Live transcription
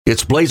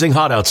It's blazing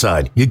hot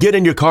outside. You get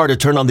in your car to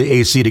turn on the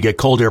AC to get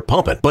cold air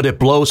pumping, but it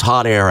blows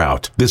hot air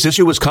out. This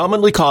issue is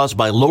commonly caused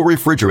by low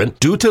refrigerant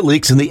due to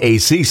leaks in the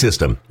AC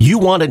system. You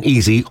want an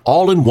easy,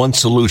 all-in-one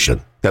solution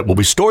that will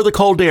restore the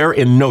cold air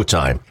in no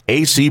time.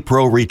 AC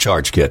Pro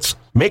Recharge Kits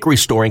make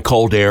restoring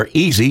cold air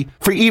easy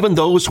for even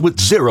those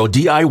with zero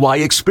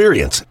DIY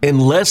experience in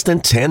less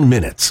than 10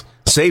 minutes.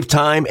 Save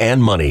time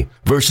and money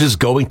versus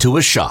going to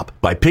a shop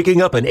by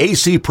picking up an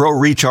AC Pro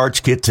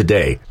Recharge Kit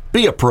today.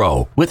 Be a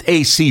pro with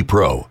AC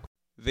Pro.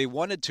 They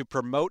wanted to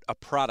promote a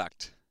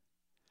product.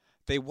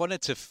 They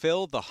wanted to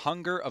fill the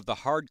hunger of the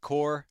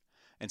hardcore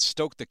and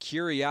stoke the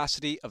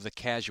curiosity of the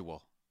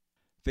casual.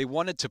 They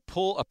wanted to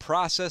pull a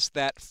process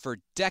that, for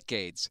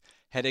decades,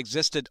 had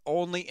existed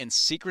only in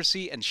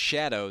secrecy and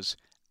shadows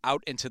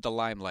out into the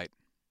limelight.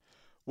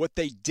 What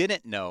they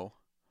didn't know,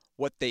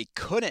 what they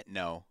couldn't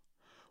know,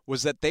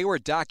 was that they were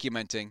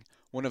documenting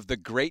one of the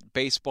great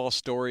baseball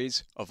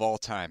stories of all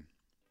time.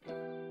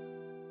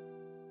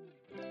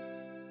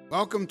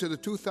 Welcome to the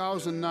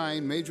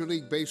 2009 Major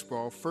League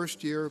Baseball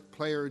first-year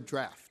player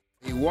draft.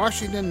 The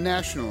Washington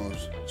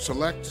Nationals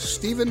select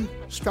Stephen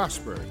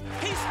Strasburg.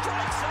 He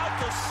strikes out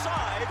the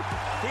side.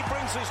 He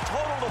brings his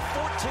total to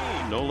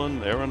 14.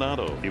 Nolan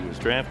Arenado. He was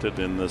drafted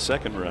in the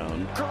second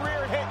round.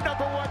 Career hit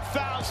number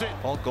 1,000.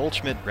 Paul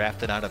Goldschmidt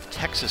drafted out of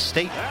Texas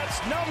State.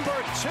 That's number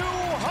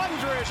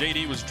 200.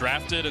 JD was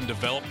drafted and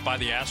developed by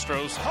the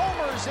Astros.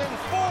 Homers in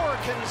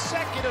 4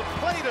 consecutive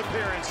plate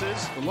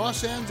appearances. The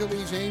Los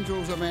Angeles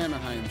Angels of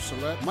Anaheim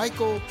select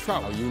Michael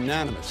Trout. A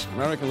unanimous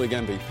American League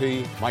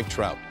MVP, Mike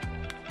Trout.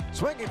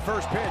 Swinging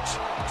first pitch,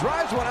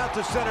 drives one out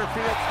to center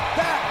field.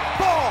 That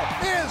ball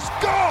is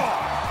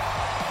gone!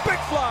 Big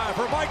fly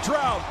for Mike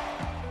Trout.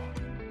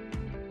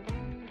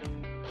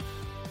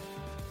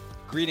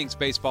 Greetings,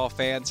 baseball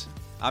fans.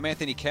 I'm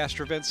Anthony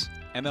Castrovince,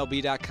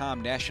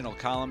 MLB.com national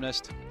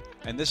columnist,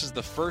 and this is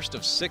the first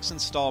of 6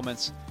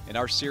 installments in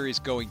our series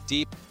going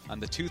deep on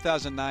the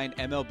 2009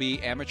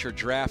 MLB Amateur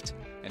Draft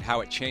and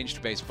how it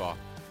changed baseball.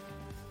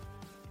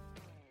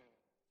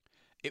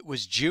 It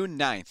was June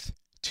 9th,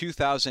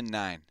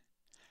 2009,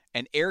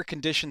 an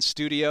air-conditioned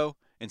studio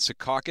in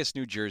Secaucus,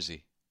 New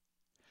Jersey.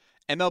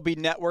 MLB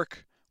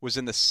Network was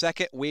in the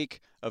second week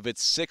of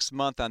its 6th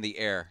month on the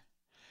air,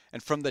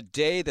 and from the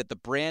day that the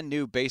brand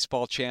new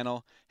baseball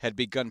channel had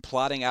begun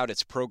plotting out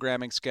its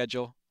programming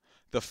schedule,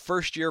 the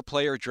first-year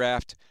player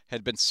draft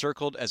had been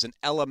circled as an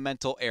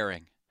elemental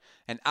airing,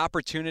 an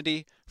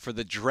opportunity for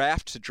the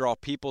draft to draw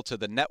people to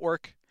the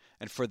network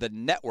and for the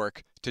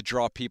network to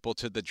draw people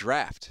to the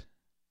draft.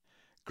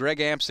 Greg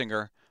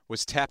Amsinger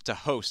was tapped to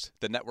host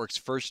the network's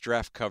first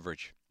draft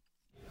coverage.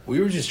 We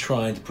were just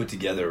trying to put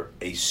together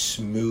a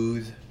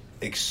smooth,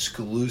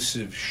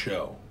 exclusive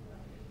show.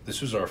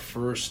 This was our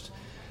first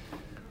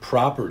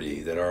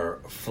property that our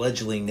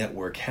fledgling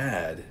network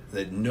had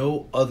that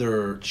no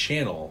other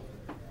channel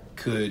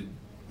could,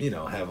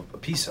 have a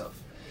piece of.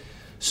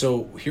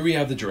 So here we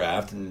have the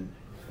draft, and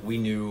we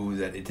knew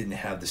that it didn't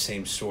have the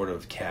same sort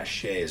of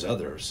cachet as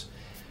others.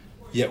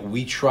 Yet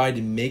we tried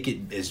to make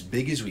it as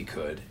big as we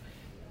could.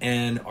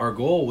 And our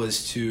goal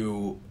was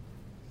to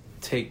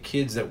take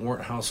kids that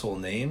weren't household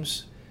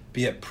names,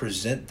 but yet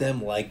present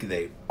them like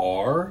they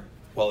are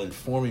while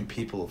informing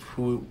people of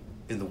who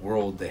in the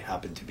world they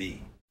happen to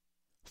be.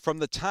 From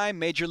the time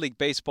Major League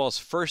Baseball's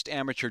first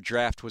amateur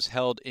draft was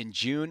held in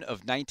June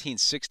of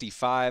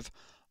 1965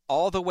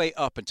 all the way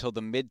up until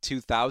the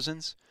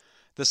mid-2000s,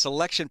 the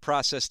selection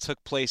process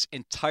took place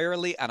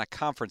entirely on a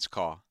conference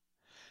call.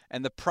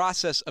 And the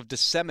process of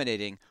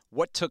disseminating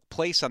what took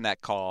place on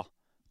that call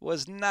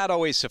was not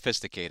always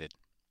sophisticated.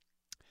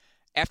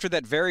 After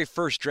that very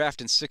first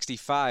draft in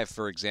 '65,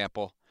 for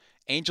example,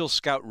 Angel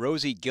scout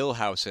Rosie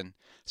Gilhousen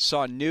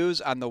saw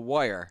news on the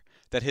wire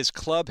that his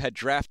club had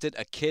drafted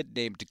a kid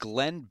named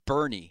Glenn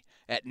Burney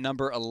at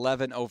number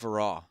 11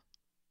 overall.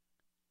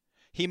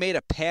 He made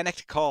a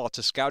panicked call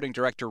to scouting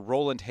director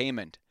Roland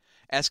Heyman,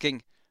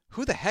 asking,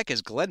 "Who the heck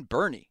is Glenn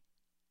Burney?"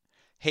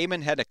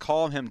 Heyman had to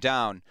calm him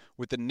down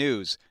with the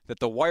news that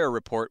the wire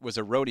report was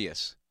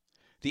erroneous.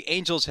 The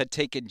Angels had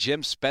taken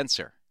Jim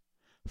Spencer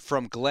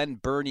from Glen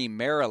Burnie,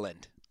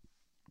 Maryland.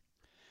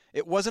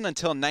 It wasn't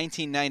until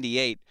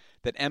 1998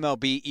 that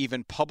MLB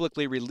even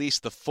publicly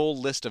released the full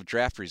list of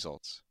draft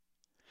results.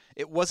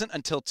 It wasn't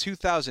until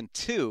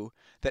 2002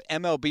 that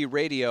MLB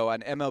Radio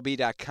on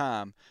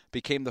MLB.com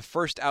became the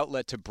first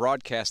outlet to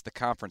broadcast the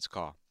conference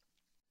call.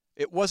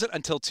 It wasn't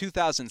until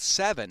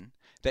 2007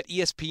 that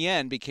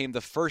ESPN became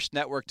the first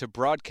network to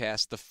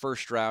broadcast the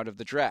first round of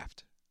the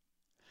draft.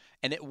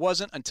 And it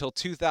wasn't until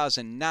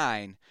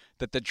 2009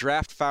 that the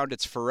draft found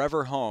its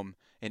forever home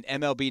in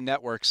MLB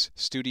Network's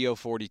Studio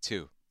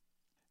 42.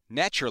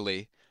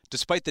 Naturally,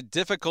 despite the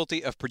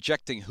difficulty of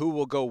projecting who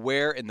will go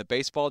where in the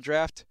baseball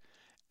draft,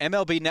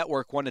 MLB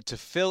Network wanted to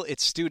fill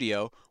its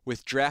studio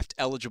with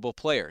draft-eligible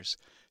players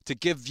to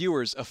give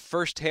viewers a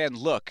first-hand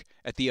look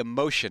at the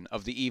emotion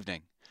of the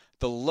evening,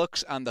 the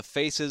looks on the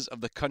faces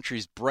of the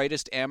country's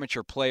brightest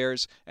amateur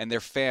players and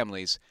their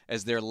families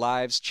as their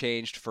lives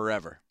changed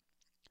forever.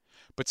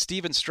 But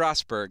Stephen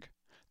Strasburg,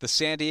 The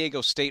San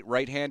Diego State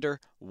right-hander,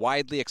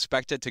 widely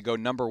expected to go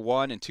number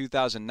 1 in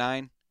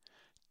 2009,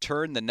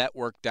 turned the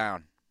network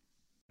down.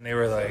 They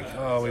were like,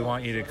 oh, we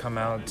want you to come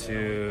out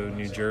to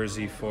New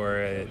Jersey for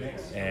it,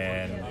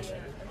 and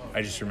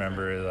I just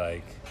remember,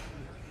 like,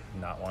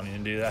 not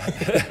wanting to do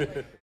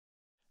that.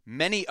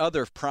 Many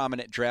other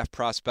prominent draft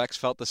prospects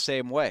felt the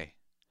same way.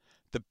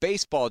 The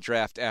baseball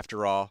draft,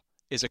 after all,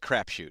 is a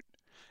crapshoot,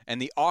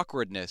 and the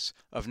awkwardness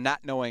of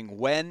not knowing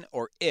when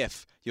or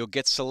if you'll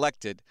get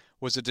selected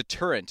was a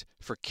deterrent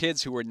for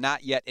kids who were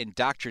not yet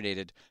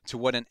indoctrinated to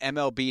what an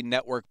MLB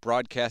Network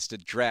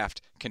broadcasted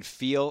draft can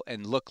feel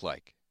and look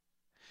like.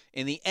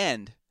 In the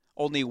end,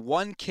 only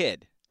one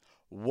kid,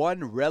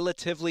 one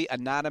relatively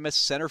anonymous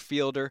center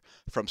fielder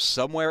from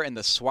somewhere in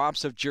the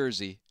swamps of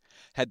Jersey,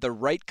 had the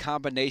right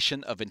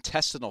combination of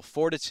intestinal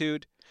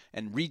fortitude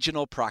and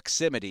regional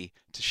proximity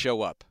to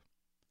show up.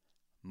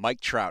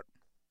 Mike Trout.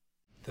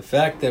 The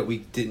fact that we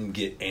didn't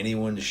get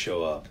anyone to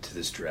show up to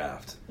this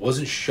draft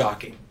wasn't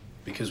shocking,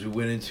 because we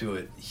went into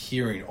it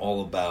hearing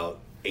all about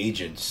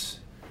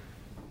agents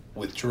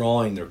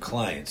withdrawing their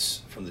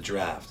clients from the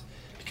draft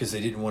because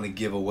they didn't want to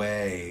give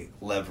away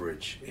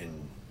leverage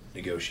in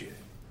negotiating.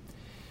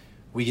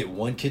 We get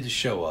one kid to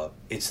show up.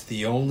 It's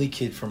the only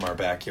kid from our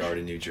backyard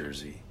in New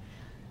Jersey.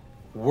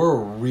 We're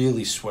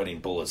really sweating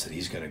bullets that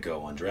he's going to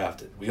go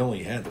undrafted. We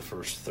only had the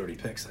first 30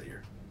 picks that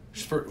year.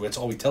 That's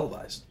all we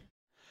televised.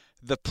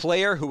 The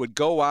player who would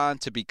go on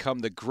to become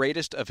the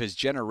greatest of his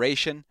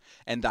generation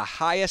and the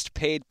highest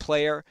paid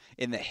player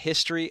in the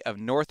history of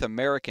North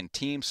American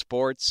team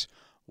sports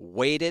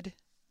waited.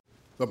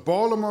 The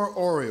Baltimore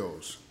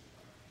Orioles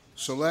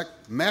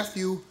select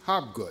Matthew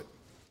Hobgood.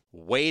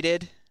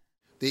 Waited.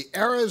 The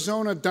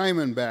Arizona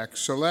Diamondbacks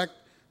select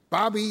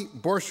Bobby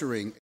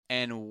Borchering.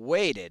 And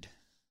waited.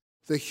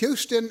 The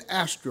Houston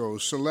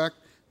Astros select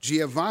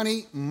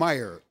Giovanni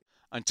Meyer.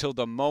 Until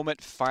the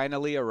moment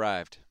finally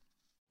arrived.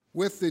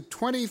 With the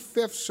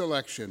 25th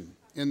selection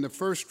in the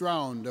first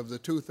round of the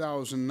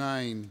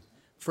 2009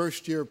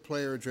 first-year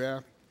player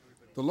draft,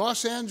 the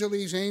Los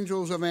Angeles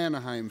Angels of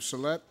Anaheim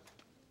select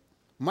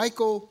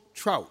Michael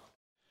Trout.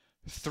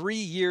 3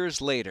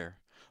 years later,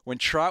 when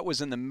Trout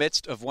was in the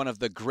midst of one of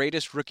the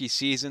greatest rookie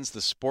seasons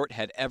the sport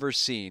had ever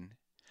seen,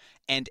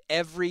 and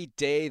every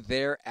day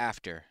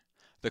thereafter,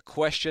 the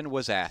question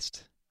was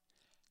asked,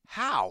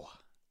 how?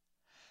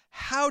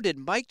 How did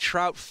Mike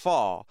Trout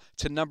fall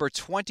to number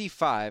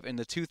 25 in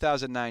the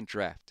 2009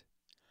 draft?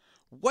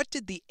 What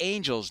did the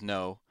Angels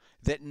know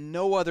that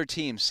no other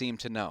team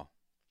seemed to know?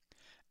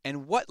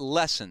 And what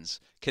lessons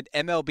could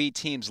MLB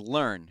teams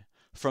learn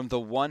from the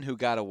one who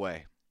got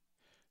away?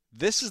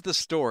 This is the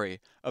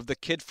story of the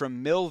kid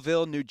from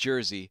Millville, New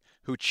Jersey,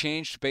 who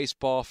changed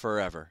baseball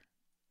forever.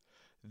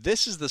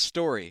 This is the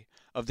story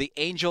of the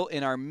angel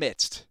in our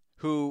midst,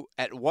 who,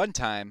 at one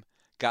time,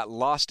 got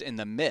lost in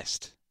the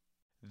mist.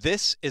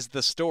 This is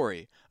the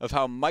story of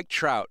how Mike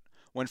Trout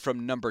went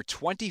from number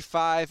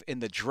 25 in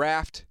the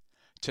draft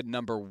to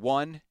number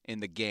 1 in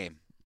the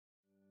game.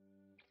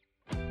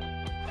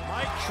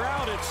 Mike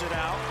Trout hits it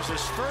out. It's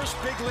his first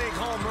big league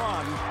home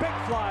run.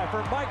 Big fly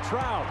for Mike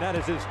Trout. That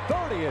is his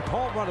 30th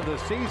home run of the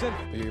season.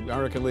 The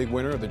American League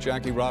winner of the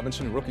Jackie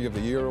Robinson Rookie of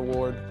the Year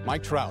Award,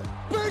 Mike Trout.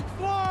 Big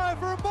fly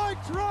for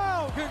Mike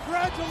Trout.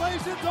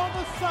 Congratulations on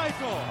the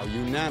cycle. A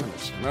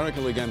unanimous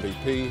American League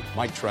MVP,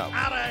 Mike Trout.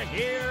 Out of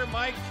here,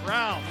 Mike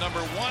Trout. Number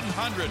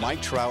 100.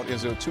 Mike Trout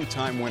is a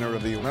two-time winner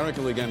of the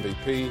American League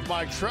MVP.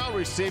 Mike Trout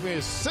receiving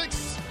his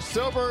 6th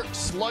Silver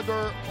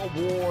Slugger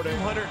Award.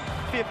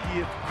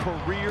 250th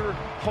career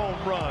home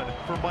run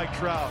for Mike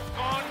Trout.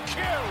 On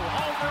cue,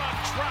 home run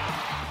Trout.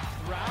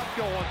 Trout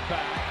going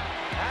back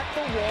at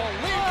the wall.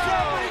 Leaps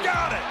up, he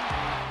got it.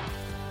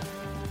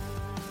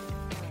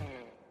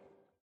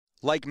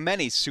 Like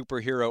many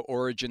superhero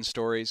origin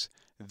stories,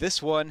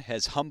 this one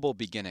has humble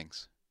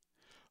beginnings.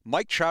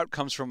 Mike Trout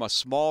comes from a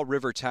small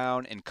river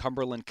town in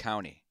Cumberland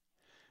County.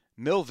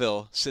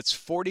 Millville sits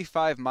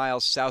 45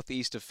 miles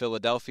southeast of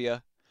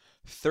Philadelphia,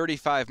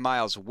 35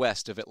 miles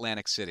west of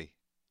Atlantic City.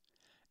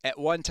 At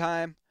one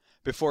time,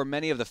 before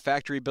many of the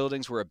factory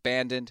buildings were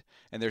abandoned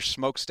and their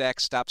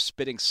smokestacks stopped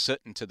spitting soot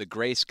into the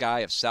gray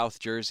sky of South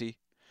Jersey,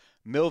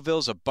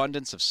 Millville's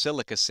abundance of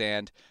silica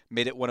sand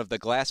made it one of the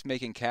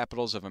glass-making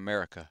capitals of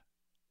America.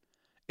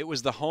 It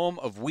was the home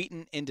of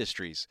Wheaton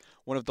Industries,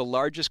 one of the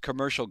largest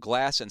commercial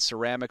glass and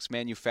ceramics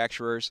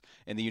manufacturers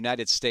in the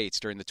United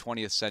States during the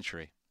 20th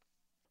century.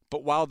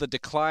 But while the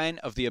decline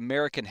of the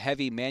American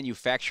heavy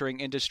manufacturing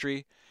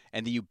industry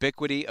and the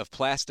ubiquity of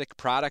plastic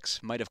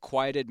products might have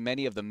quieted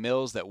many of the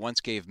mills that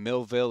once gave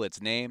Millville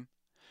its name,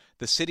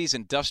 the city's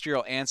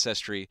industrial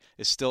ancestry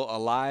is still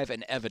alive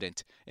and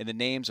evident in the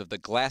names of the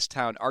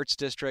Glasstown Arts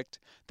District,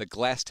 the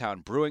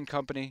Glasstown Brewing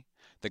Company,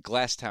 the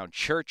Glasstown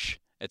Church,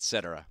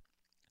 etc.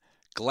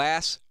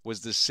 Glass was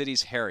the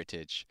city's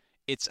heritage,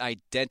 its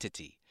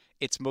identity,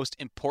 its most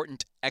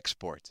important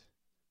export.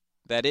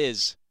 That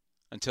is,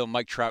 until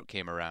Mike Trout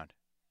came around.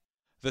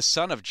 The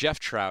son of Jeff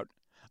Trout,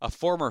 a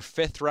former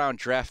fifth-round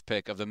draft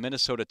pick of the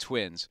Minnesota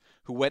Twins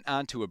who went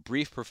on to a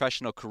brief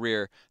professional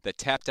career that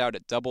tapped out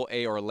at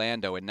Double-A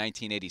Orlando in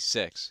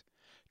 1986.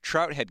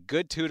 Trout had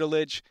good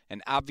tutelage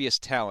and obvious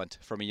talent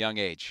from a young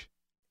age.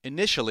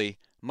 Initially,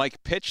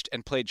 Mike pitched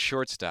and played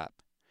shortstop,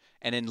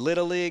 and in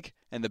Little League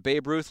and the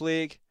Babe Ruth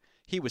League,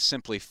 he was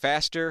simply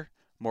faster,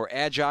 more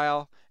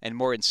agile, and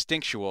more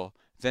instinctual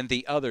than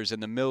the others in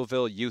the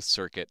Millville youth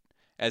circuit,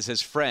 as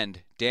his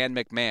friend Dan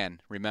McMahon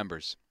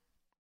remembers.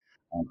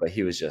 But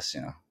he was just,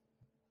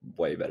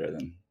 way better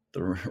than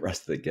the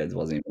rest of the kids.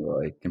 Wasn't even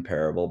really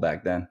comparable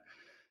back then.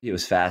 He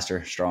was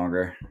faster,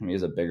 stronger. I mean, he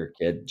was a bigger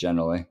kid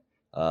generally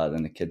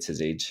than the kids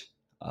his age.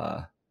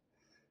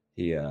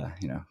 He,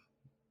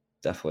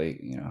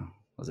 definitely,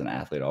 was an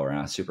athlete all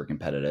around, super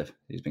competitive.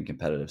 He's been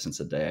competitive since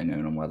the day I knew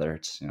him, whether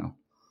it's,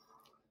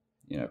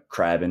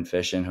 crabbing,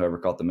 fishing, whoever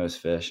caught the most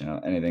fish,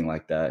 anything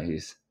like that.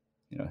 He's,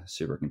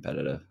 super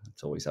competitive.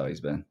 That's always how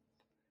he's been.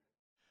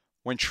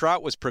 When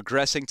Trout was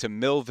progressing to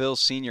Millville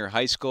Senior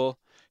High School,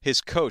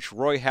 his coach,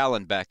 Roy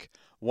Hallenbeck,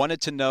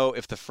 wanted to know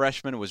if the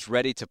freshman was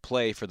ready to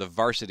play for the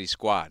varsity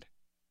squad.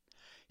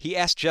 He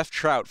asked Jeff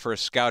Trout for a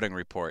scouting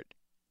report.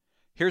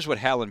 Here's what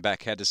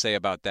Hallenbeck had to say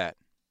about that.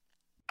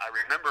 I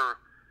remember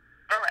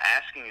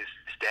asking his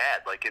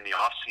dad, like in the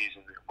off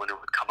season when it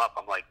would come up,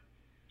 I'm like,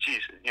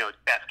 geez,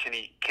 Beth, can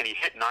he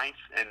hit ninth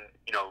and,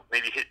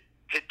 maybe hit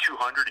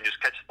 200 and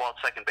just catch the ball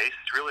at second base?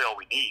 It's really all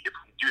we need. If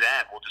we do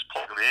that, we'll just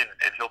plug him in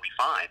and he'll be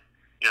fine.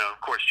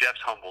 Of course,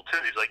 Jeff's humble too.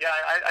 He's like, yeah,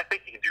 I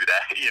think he can do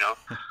that,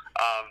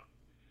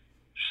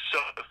 So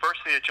the first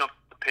thing that jumped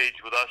the page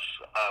with us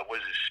was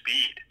his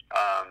speed.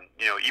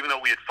 Even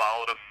though we had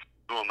followed him,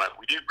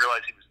 we didn't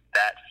realize he was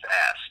that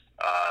fast.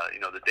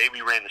 The day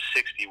we ran the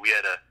 60, we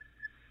had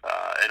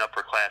an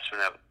upperclassman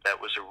that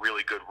was a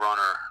really good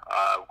runner.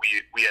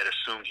 We had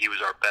assumed he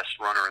was our best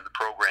runner in the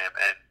program,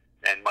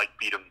 and Mike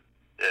beat him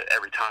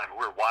every time.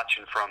 We were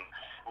watching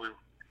we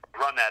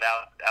run that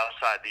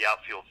outside the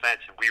outfield fence,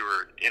 and we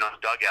were in a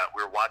dugout.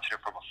 We were watching it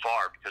from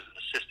afar because an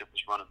assistant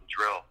was running the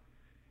drill.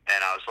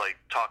 And I was like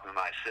talking to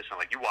my assistant,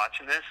 like, you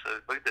watching this?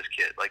 Look at this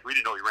kid. Like, we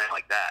didn't know he ran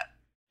like that.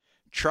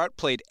 Trout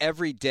played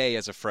every day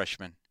as a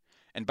freshman,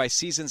 and by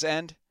season's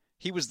end,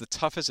 he was the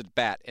toughest at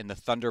bat in the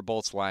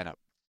Thunderbolts lineup.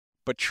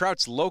 But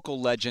Trout's local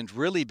legend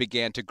really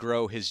began to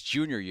grow his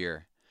junior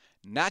year,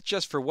 not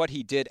just for what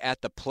he did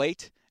at the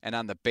plate and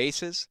on the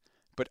bases,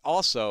 but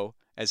also,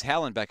 as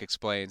Hallenbeck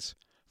explains,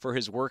 for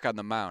his work on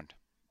the mound.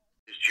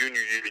 His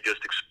junior year, he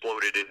just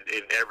exploded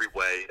in every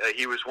way.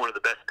 He was one of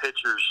the best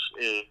pitchers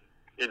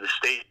in the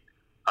state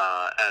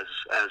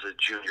as a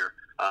junior.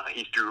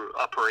 He threw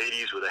upper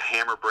 80s with a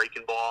hammer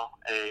breaking ball,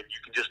 and you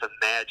can just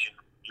imagine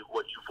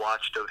what you've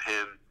watched of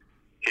him,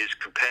 his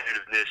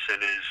competitiveness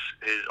and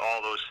his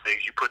all those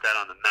things. You put that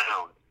on the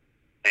mound,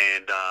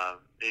 and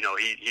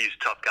he's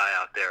a tough guy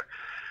out there.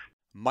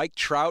 Mike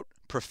Trout,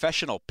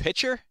 professional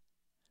pitcher?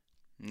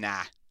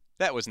 Nah,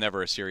 that was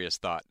never a serious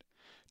thought.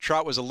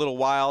 Trout was a little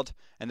wild,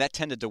 and that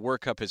tended to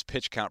work up his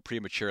pitch count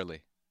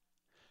prematurely.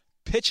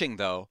 Pitching,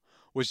 though,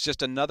 was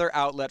just another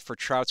outlet for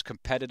Trout's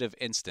competitive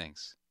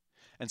instincts.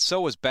 And so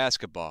was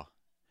basketball.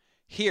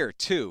 Here,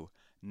 too,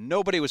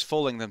 nobody was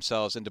fooling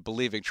themselves into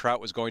believing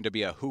Trout was going to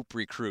be a hoop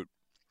recruit.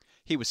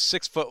 He was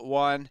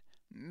 6'1",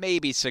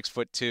 maybe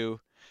 6'2",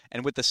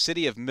 and with the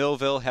city of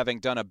Millville having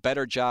done a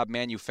better job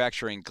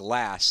manufacturing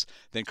glass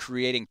than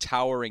creating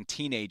towering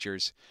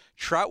teenagers,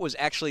 Trout was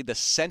actually the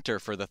center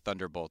for the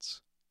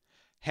Thunderbolts.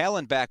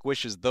 Hallenbeck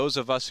wishes those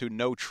of us who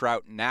know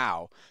Trout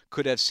now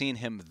could have seen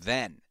him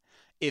then,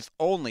 if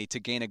only to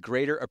gain a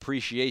greater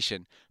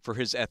appreciation for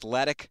his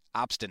athletic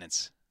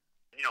obstinance.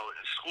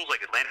 Schools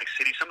like Atlantic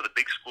City, some of the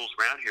big schools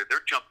around here,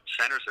 they're jumping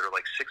centers that are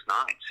like 6'9",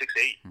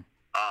 6'8".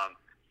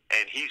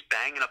 And he's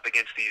banging up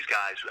against these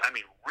guys,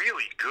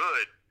 really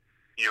good,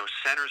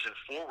 centers and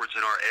forwards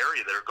in our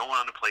area that are going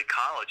on to play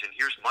college. And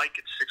here's Mike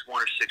at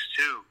 6'1" or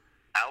 6'2",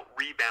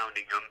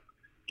 out-rebounding him,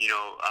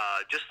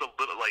 just a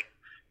little, like,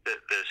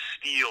 the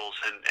steals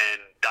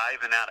and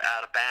diving out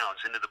of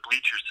bounds into the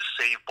bleachers to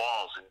save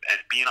balls and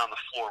being on the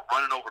floor,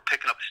 running over,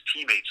 picking up his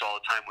teammates all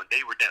the time when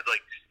they were down.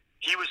 Like,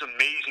 he was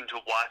amazing to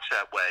watch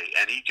that way,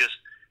 and he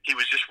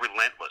was just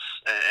relentless,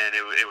 and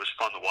it was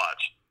fun to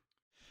watch.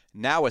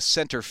 Now a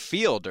center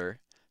fielder,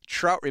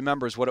 Trout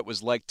remembers what it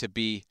was like to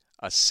be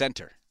a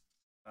center.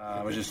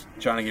 I was just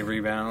trying to get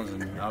rebounds,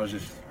 and I was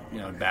just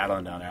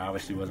battling down there. I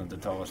obviously wasn't the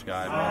tallest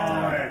guy,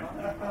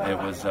 but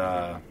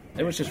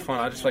it was just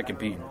fun. I just like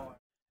competing.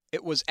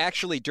 It was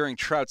actually during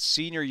Trout's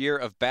senior year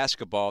of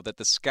basketball that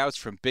the scouts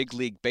from big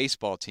league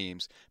baseball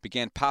teams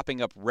began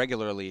popping up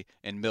regularly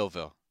in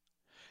Millville.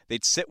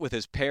 They'd sit with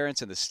his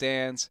parents in the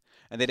stands,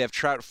 and they'd have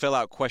Trout fill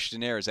out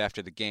questionnaires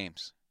after the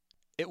games.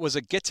 It was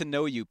a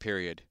get-to-know-you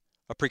period,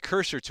 a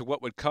precursor to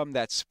what would come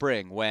that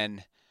spring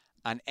when,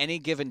 on any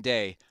given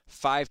day,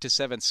 5 to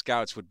 7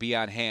 scouts would be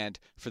on hand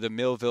for the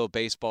Millville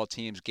baseball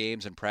team's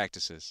games and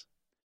practices.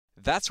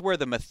 That's where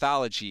the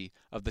mythology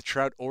of the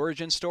Trout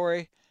origin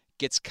story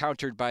gets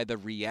countered by the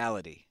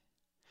reality.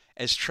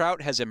 As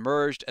Trout has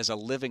emerged as a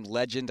living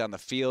legend on the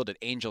field at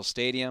Angel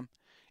Stadium,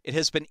 It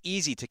has been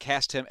easy to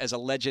cast him as a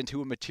legend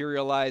who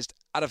materialized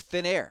out of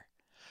thin air.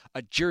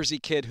 A Jersey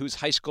kid whose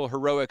high school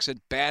heroics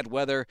in bad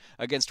weather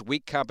against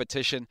weak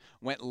competition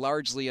went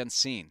largely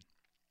unseen.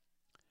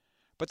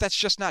 But that's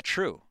just not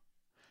true.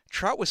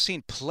 Trout was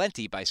seen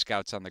plenty by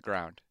scouts on the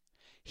ground.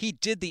 He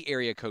did the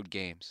Area Code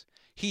Games.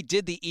 He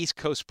did the East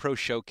Coast Pro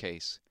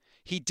Showcase.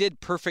 He did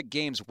Perfect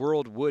Games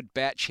World Wood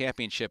Bat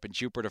Championship in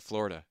Jupiter,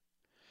 Florida.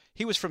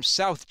 He was from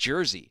South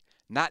Jersey,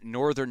 not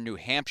northern New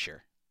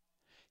Hampshire.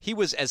 He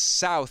was as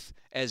south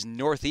as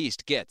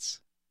Northeast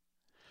gets.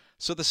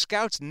 So the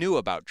scouts knew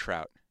about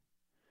Trout.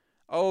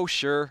 Oh,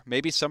 sure,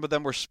 maybe some of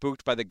them were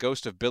spooked by the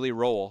ghost of Billy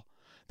Rowell,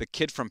 the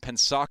kid from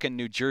Pennsauken,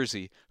 New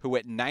Jersey, who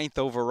went 9th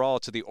overall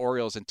to the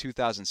Orioles in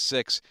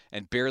 2006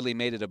 and barely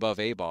made it above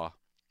A-ball.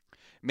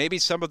 Maybe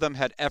some of them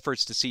had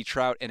efforts to see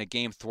Trout in a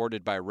game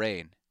thwarted by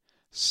rain.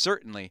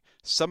 Certainly,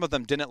 some of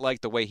them didn't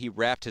like the way he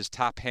wrapped his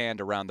top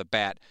hand around the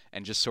bat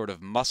and just sort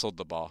of muscled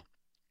the ball.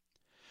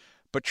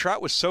 But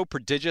Trout was so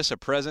prodigious a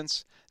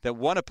presence that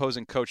one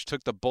opposing coach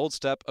took the bold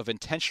step of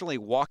intentionally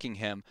walking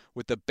him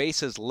with the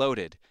bases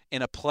loaded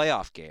in a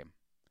playoff game.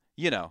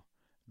 You know,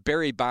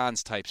 Barry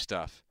Bonds type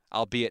stuff,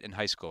 albeit in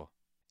high school.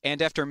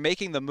 And after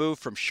making the move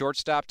from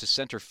shortstop to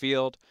center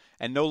field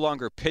and no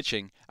longer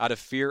pitching out of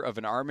fear of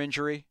an arm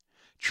injury,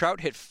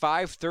 Trout hit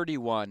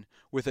 .531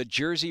 with a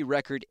Jersey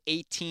record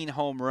 18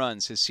 home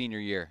runs his senior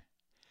year.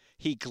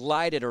 He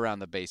glided around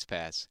the base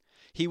paths.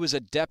 He was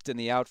adept in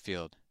the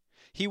outfield.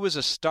 He was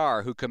a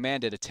star who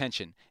commanded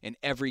attention in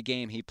every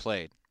game he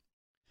played.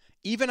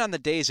 Even on the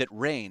days it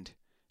rained,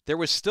 there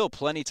was still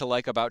plenty to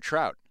like about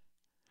Trout.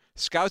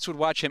 Scouts would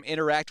watch him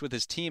interact with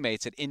his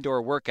teammates at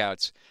indoor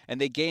workouts,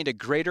 and they gained a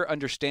greater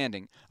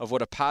understanding of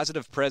what a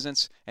positive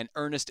presence and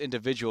earnest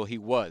individual he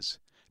was,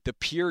 the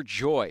pure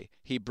joy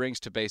he brings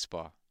to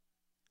baseball.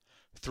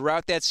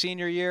 Throughout that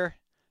senior year,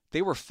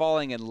 they were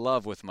falling in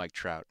love with Mike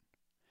Trout.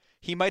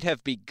 He might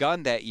have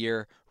begun that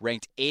year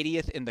ranked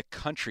 80th in the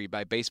country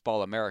by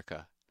Baseball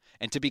America.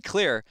 And to be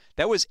clear,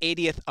 that was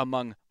 80th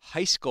among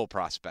high school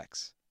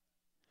prospects.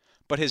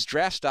 But his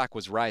draft stock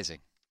was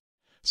rising.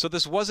 So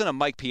this wasn't a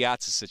Mike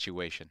Piazza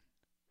situation.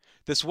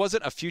 This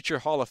wasn't a future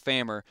Hall of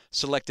Famer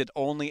selected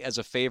only as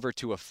a favor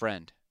to a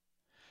friend.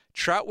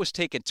 Trout was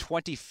taken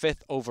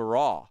 25th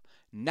overall,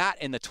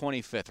 not in the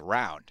 25th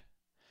round.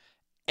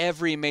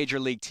 Every major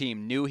league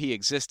team knew he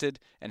existed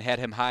and had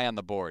him high on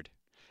the board.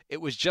 It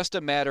was just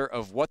a matter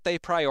of what they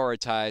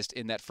prioritized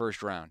in that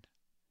first round.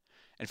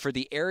 And for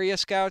the area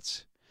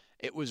scouts,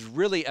 it was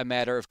really a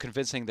matter of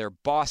convincing their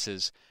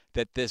bosses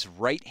that this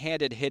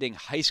right-handed hitting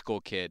high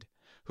school kid,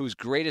 whose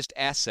greatest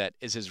asset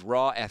is his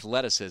raw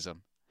athleticism,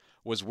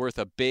 was worth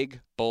a big,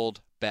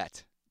 bold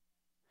bet.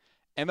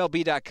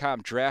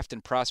 MLB.com draft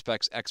and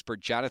prospects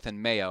expert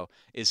Jonathan Mayo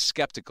is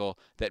skeptical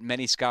that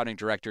many scouting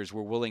directors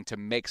were willing to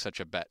make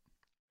such a bet.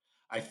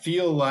 I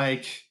feel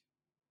like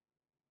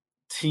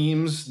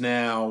teams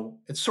now,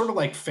 it's sort of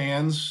like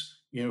fans,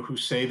 who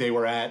say they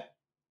were at,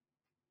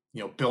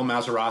 Bill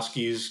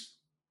Mazeroski's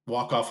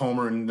walk-off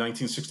homer in the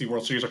 1960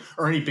 World Series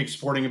or any big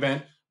sporting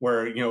event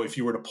where, if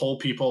you were to poll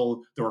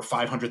people, there were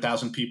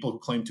 500,000 people who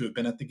claimed to have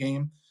been at the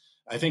game.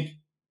 I think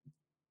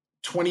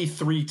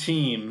 23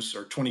 teams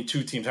or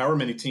 22 teams, however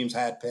many teams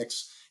had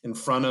picks in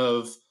front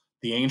of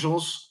the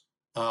Angels.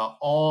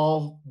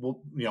 All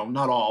will,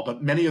 not all,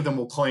 but many of them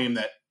will claim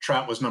that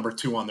Trout was number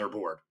 2 on their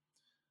board.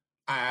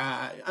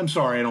 I'm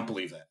sorry, I don't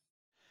believe that.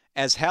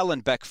 As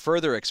Hallenbeck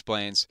further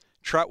explains,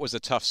 Trout was a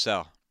tough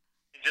sell.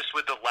 Just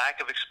with the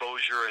lack of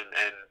exposure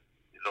and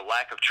the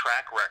lack of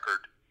track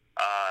record,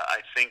 I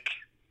think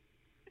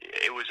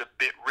it was a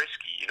bit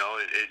risky.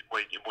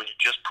 When you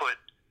just put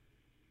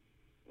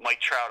Mike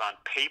Trout on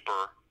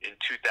paper in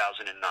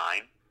 2009,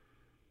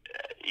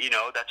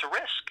 that's a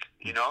risk.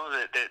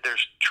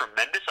 There's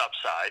tremendous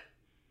upside,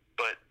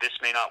 but this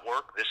may not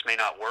work, this may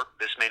not work,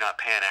 this may not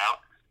pan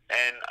out.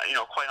 And,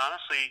 quite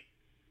honestly,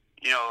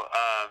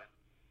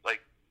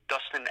 like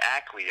Dustin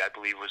Ackley, I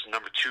believe, was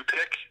number 2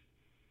 pick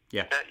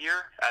that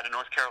year out of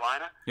North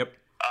Carolina. Yep.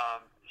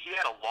 He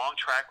had a long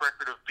track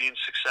record of being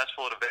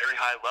successful at a very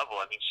high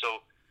level. I mean, so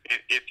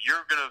if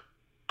you're going to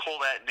pull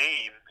that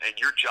name and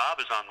your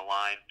job is on the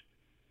line,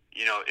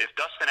 if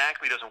Dustin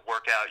Ackley doesn't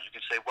work out, you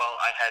can say, well,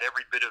 I had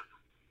every bit of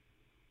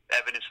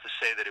evidence to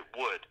say that it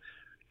would.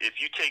 If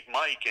you take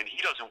Mike and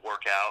he doesn't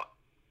work out,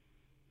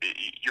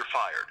 you're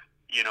fired.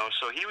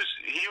 So he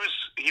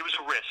was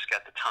a risk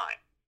at the time.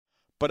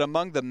 But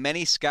among the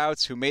many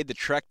scouts who made the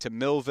trek to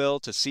Millville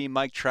to see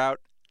Mike Trout,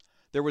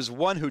 there was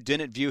one who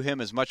didn't view him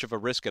as much of a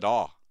risk at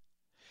all.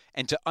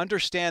 And to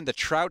understand the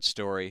Trout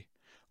story,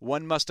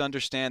 one must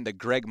understand the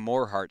Greg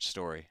Morehart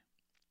story.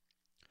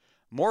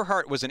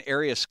 Morehart was an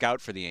area scout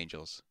for the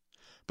Angels,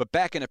 but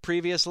back in a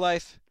previous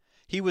life,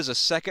 he was a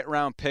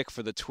second-round pick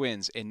for the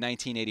Twins in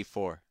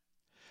 1984.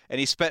 And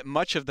he spent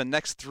much of the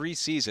next 3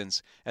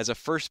 seasons as a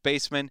first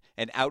baseman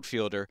and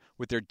outfielder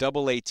with their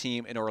Double-A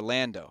team in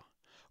Orlando,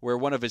 where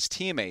one of his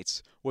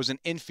teammates was an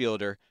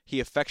infielder he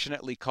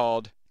affectionately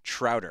called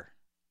Trouter.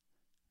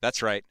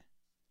 That's right,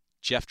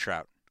 Jeff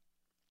Trout.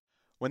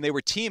 When they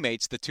were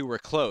teammates, the two were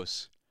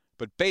close,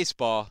 But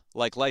baseball,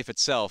 like life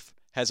itself,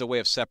 has a way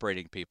of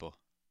separating people.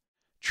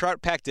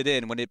 Trout packed it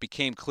in when it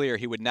became clear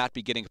he would not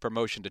be getting a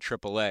promotion to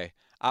AAA,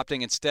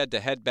 opting instead to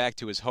head back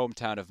to his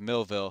hometown of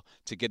Millville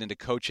to get into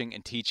coaching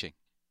and teaching.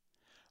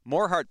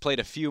 Morehart played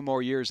a few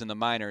more years in the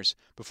minors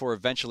before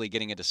eventually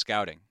getting into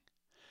scouting.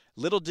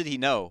 Little did he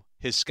know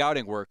his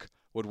scouting work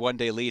would one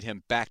day lead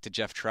him back to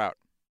Jeff Trout.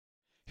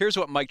 Here's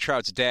what Mike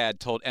Trout's dad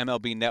told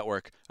MLB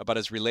Network about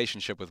his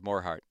relationship with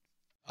Morehart.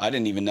 I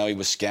didn't even know he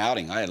was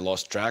scouting. I had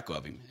lost track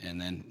of him.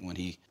 And then when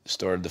he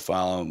started to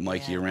follow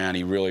Mikey around,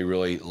 he really,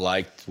 really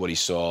liked what he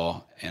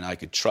saw, and I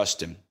could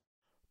trust him.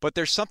 But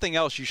there's something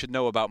else you should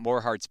know about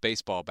Morehart's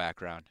baseball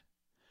background.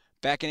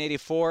 Back in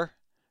 '84,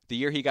 the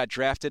year he got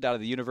drafted out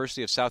of the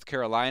University of South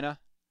Carolina,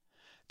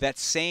 that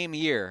same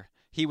year,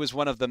 he was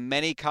one of the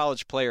many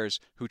college players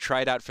who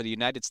tried out for the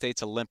United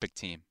States Olympic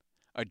team,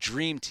 a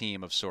dream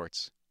team of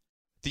sorts.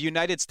 The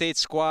United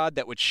States squad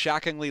that would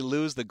shockingly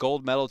lose the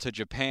gold medal to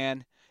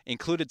Japan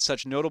included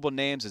such notable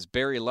names as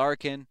Barry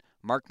Larkin,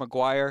 Mark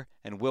McGwire,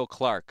 and Will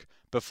Clark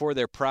before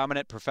their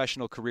prominent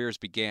professional careers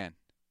began.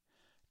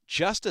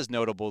 Just as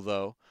notable,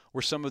 though,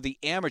 were some of the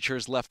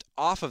amateurs left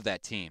off of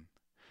that team.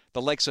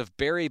 The likes of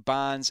Barry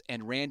Bonds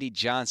and Randy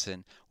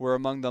Johnson were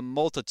among the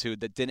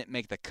multitude that didn't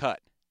make the cut.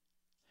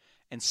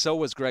 And so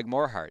was Greg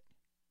Morehart.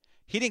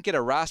 He didn't get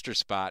a roster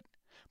spot,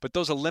 but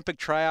those Olympic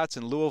tryouts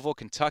in Louisville,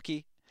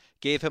 Kentucky,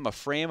 gave him a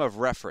frame of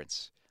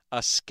reference,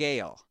 a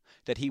scale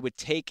that he would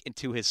take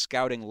into his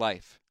scouting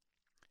life.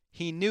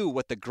 He knew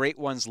what the great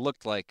ones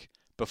looked like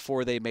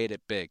before they made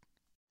it big.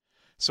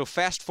 So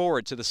fast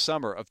forward to the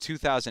summer of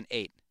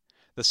 2008,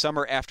 the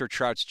summer after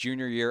Trout's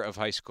junior year of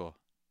high school.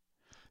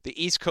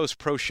 The East Coast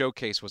Pro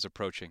Showcase was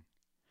approaching,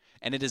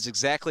 and it is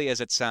exactly as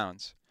it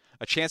sounds,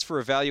 a chance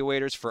for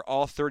evaluators for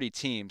all 30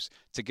 teams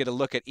to get a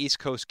look at East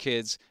Coast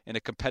kids in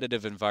a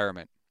competitive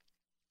environment.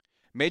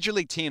 Major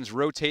league teams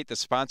rotate the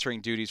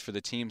sponsoring duties for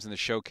the teams in the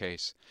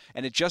showcase,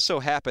 and it just so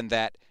happened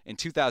that, in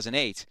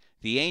 2008,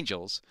 the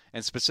Angels,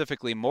 and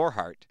specifically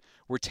Morehart,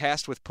 were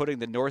tasked with putting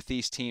the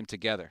Northeast team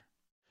together.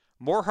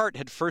 Morehart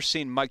had first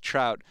seen Mike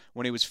Trout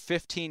when he was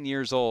 15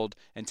 years old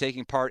and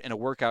taking part in a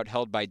workout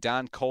held by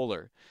Don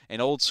Kohler,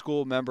 an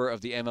old-school member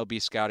of the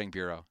MLB Scouting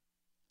Bureau.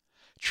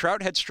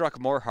 Trout had struck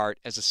Morehart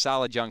as a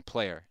solid young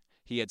player.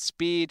 He had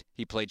speed,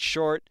 he played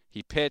short,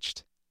 he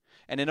pitched,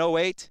 and in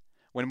 2008,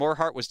 when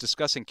Morehart was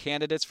discussing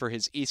candidates for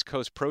his East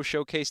Coast Pro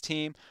Showcase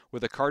team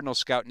with a Cardinal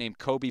scout named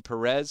Kobe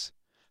Perez,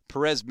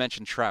 Perez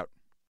mentioned Trout.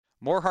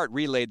 Morehart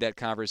relayed that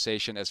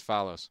conversation as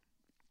follows.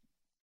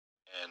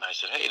 And I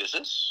said, hey, does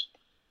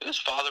his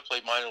father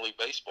play minor league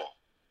baseball?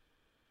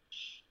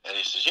 And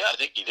he says, yeah, I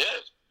think he did.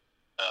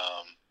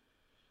 And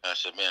I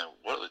said, man,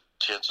 what are the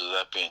chances of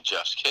that being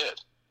Jeff's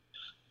kid?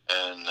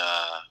 And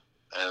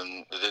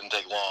it didn't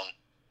take long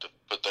to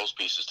put those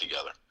pieces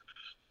together.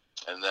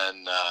 And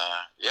then,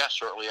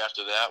 shortly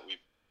after that,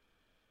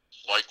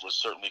 Mike was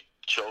certainly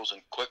chosen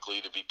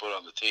quickly to be put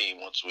on the team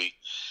once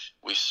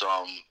we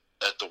saw him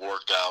at the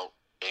workout.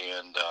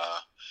 And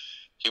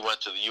he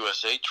went to the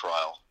USA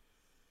trial.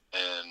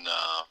 And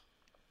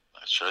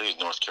I'm sure he was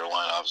North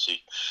Carolina,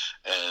 obviously.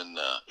 And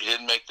he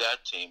didn't make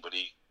that team, but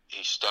he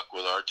stuck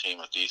with our team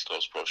at the East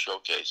Coast Pro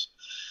Showcase.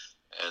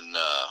 And,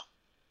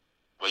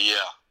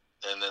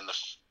 and then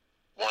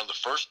one of the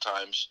first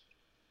times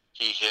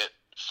he hit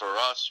for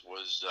us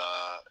was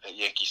at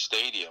Yankee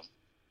Stadium.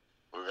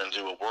 We were going to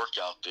do a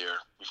workout there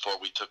before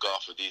we took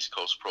off with the East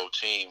Coast Pro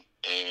team,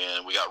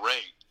 and we got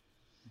rained.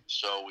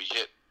 So we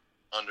hit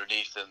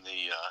underneath in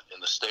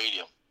the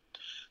stadium,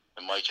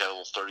 and Mike had a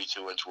little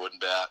 32-inch wooden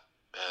bat,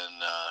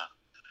 and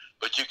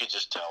but you could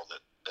just tell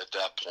that at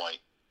that point,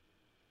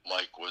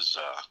 Mike was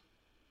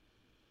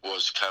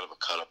kind of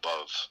a cut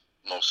above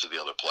most of the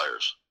other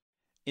players.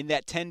 In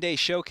that 10-day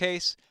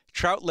showcase,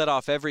 Trout led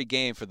off every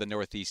game for the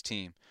Northeast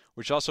team,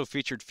 which also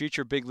featured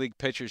future big league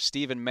pitchers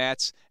Steven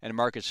Matz and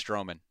Marcus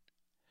Stroman.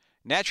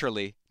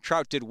 Naturally,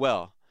 Trout did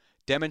well,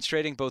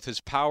 demonstrating both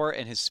his power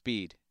and his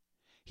speed.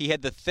 He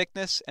had the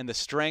thickness and the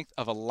strength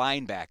of a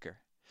linebacker,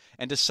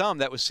 and to some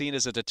that was seen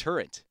as a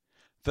deterrent,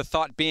 the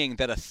thought being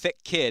that a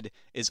thick kid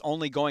is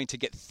only going to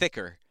get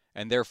thicker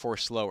and therefore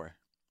slower.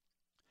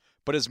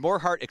 But as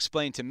Morehart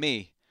explained to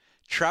me,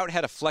 Trout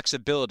had a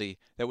flexibility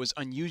that was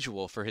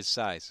unusual for his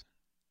size.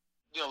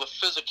 The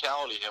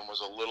physicality of him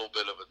was a little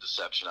bit of a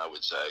deception, I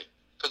would say,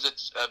 because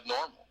it's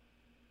abnormal.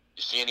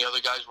 You see any other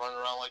guys running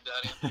around like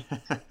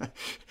that, Andy?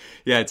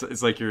 Yeah,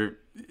 it's like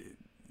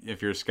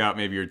if you're a scout,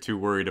 maybe you're too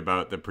worried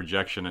about the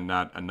projection and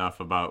not enough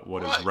about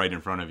what is right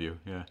in front of you.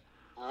 Yeah.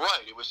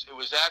 Right. It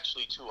was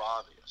actually too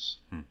obvious,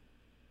 in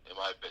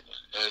my opinion.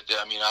 And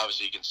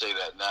obviously you can say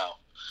that now,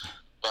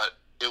 but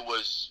it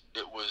was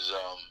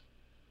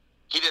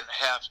he didn't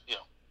have,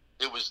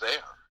 it was there.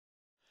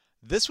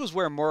 This was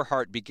where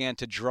Morehart began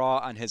to draw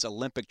on his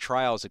Olympic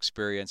trials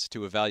experience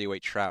to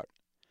evaluate Trout.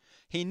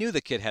 He knew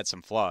the kid had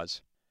some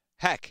flaws.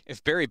 Heck,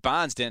 if Barry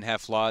Bonds didn't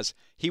have flaws,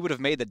 he would have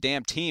made the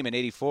damn team in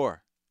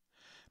 '84.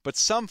 But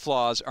some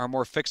flaws are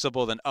more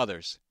fixable than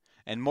others,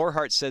 and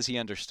Morehart says he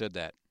understood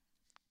that.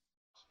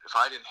 If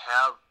I didn't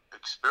have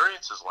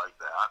experiences like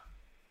that,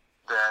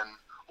 then,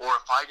 or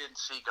if I didn't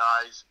see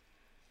guys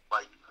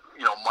like,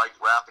 you know, Mike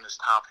wrapping his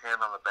top hand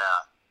on the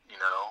bat, you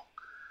know,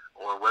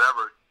 or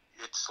whatever,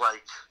 it's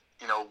like,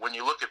 you know, when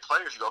you look at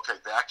players, you go,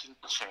 okay, that can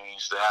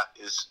change,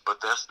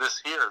 but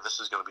this here, this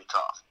is going to be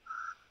tough,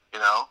 you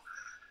know?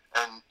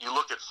 And you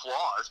look at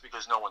flaws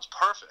because no one's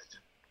perfect.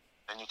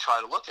 And you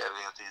try to look at it,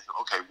 Anthony,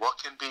 okay,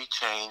 what can be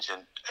changed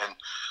and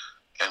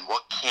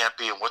what can't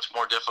be, and what's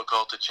more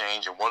difficult to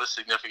change, and what is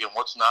significant,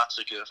 what's not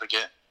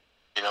significant,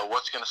 you know,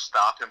 what's going to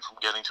stop him from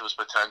getting to his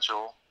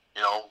potential,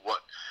 you know,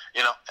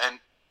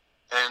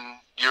 and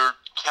you're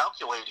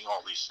calculating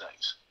all these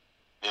things,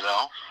 you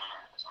know?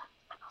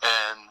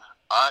 And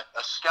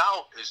a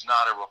scout is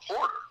not a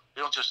reporter.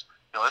 You don't just,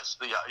 you know, that's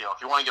the, you know,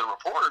 if you want to get a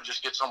reporter,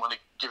 just get someone to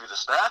give you the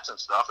stats and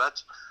stuff.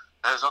 That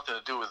has nothing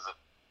to do with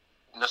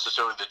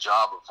necessarily the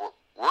job of what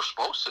we're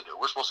supposed to do.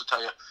 We're supposed to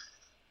tell you,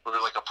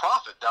 we're like a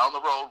prophet down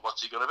the road,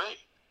 what's he going to be,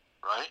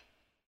 right?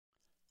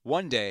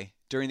 One day,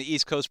 during the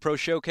East Coast Pro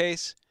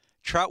Showcase,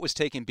 Trout was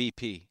taking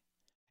BP.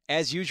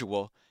 As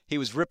usual, he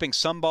was ripping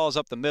some balls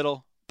up the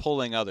middle,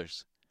 pulling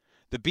others.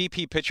 The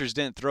BP pitchers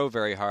didn't throw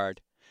very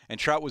hard, and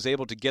Trout was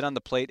able to get on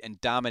the plate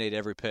and dominate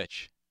every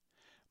pitch.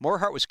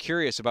 Morehart was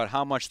curious about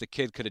how much the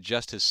kid could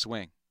adjust his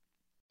swing.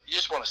 You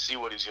just want to see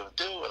what he's going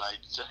to do, and I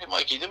said, hey,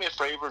 Mike, can you do me a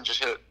favor and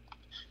just hit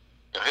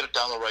it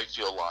down the right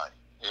field line,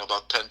 you know,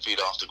 about 10 feet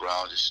off the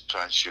ground, just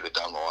try and shoot it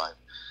down the line.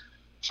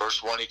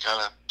 First one, he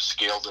kind of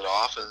scaled it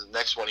off, and the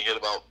next one, he hit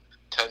about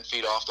 10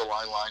 feet off the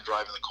line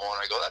driving the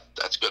corner. I go,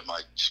 that's good,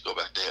 Mike. Just go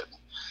back to hitting.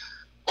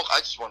 Well, I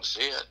just want to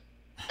see it.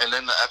 And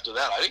then after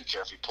that, I didn't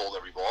care if he pulled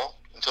every ball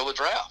until the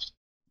draft.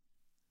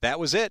 That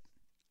was it.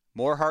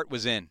 Morehart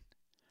was in,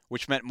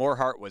 which meant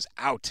Morehart was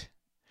out.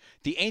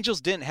 The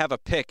Angels didn't have a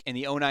pick in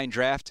the 2009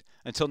 draft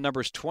until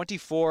numbers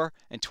 24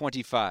 and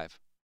 25.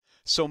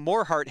 So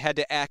Morehart had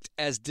to act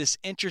as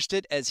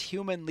disinterested as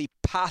humanly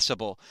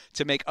possible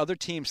to make other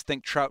teams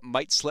think Trout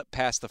might slip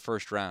past the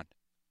first round.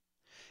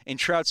 In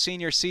Trout's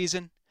senior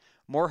season,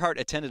 Morehart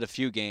attended a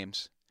few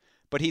games,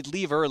 but he'd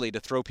leave early to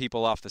throw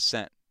people off the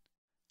scent.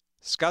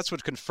 Scouts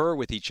would confer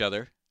with each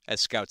other,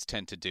 as scouts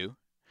tend to do,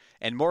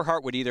 and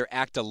Morehart would either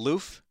act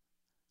aloof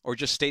or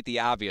just state the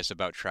obvious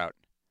about Trout.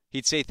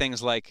 He'd say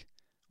things like,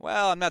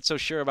 well, I'm not so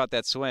sure about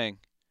that swing.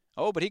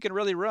 Oh, but he can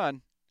really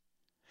run.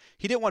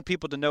 He didn't want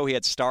people to know he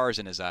had stars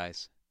in his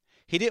eyes.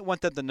 He didn't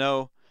want them to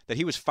know that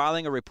he was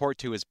filing a report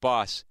to his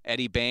boss,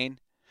 Eddie Bain,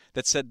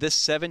 that said this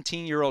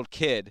 17-year-old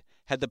kid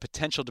had the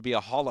potential to be a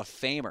Hall of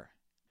Famer.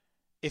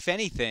 If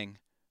anything,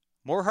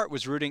 Morehart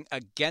was rooting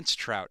against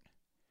Trout.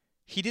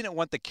 He didn't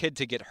want the kid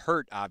to get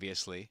hurt,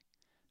 obviously.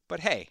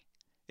 But hey,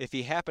 if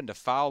he happened to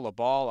foul a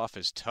ball off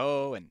his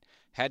toe and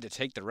had to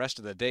take the rest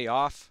of the day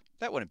off,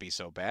 that wouldn't be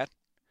so bad.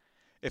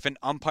 If an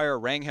umpire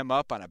rang him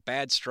up on a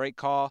bad strike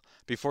call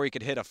before he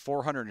could hit a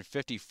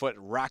 450-foot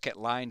rocket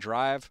line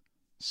drive,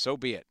 so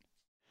be it.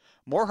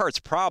 Morehart's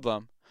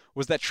problem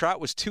was that Trout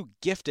was too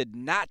gifted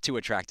not to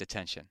attract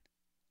attention.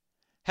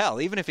 Hell,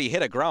 even if he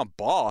hit a ground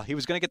ball, he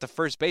was going to get to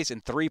first base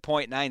in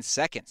 3.9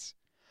 seconds.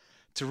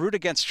 To root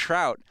against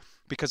Trout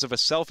because of a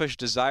selfish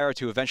desire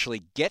to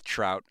eventually get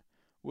Trout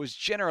was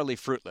generally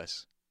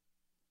fruitless.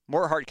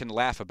 Morehart can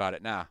laugh about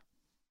it now.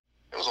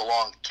 It was a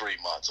long 3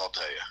 months, I'll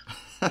tell you.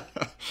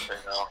 You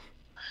know,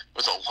 it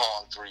was a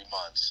long 3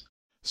 months.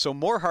 So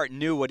Morehart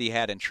knew what he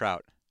had in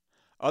Trout.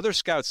 Other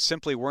scouts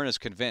simply weren't as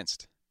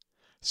convinced.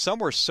 Some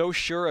were so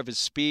sure of his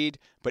speed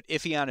but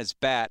iffy on his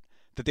bat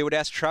that they would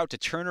ask Trout to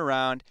turn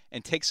around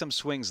and take some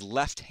swings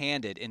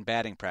left-handed in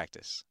batting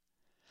practice.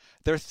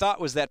 Their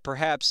thought was that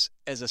perhaps,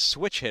 as a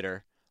switch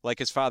hitter, like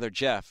his father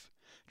Jeff,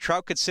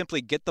 Trout could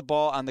simply get the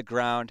ball on the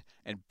ground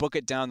and book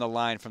it down the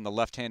line from the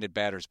left-handed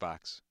batter's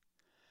box.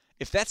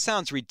 If that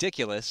sounds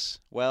ridiculous,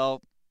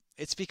 well,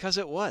 it's because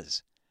it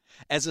was.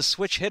 As a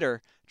switch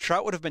hitter,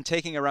 Trout would have been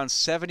taking around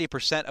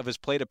 70% of his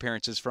plate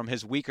appearances from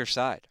his weaker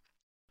side.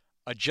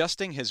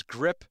 Adjusting his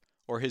grip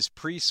or his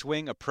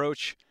pre-swing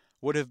approach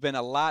would have been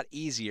a lot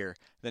easier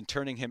than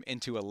turning him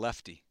into a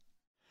lefty.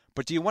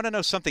 But do you want to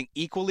know something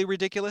equally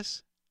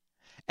ridiculous?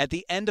 At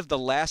the end of the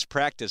last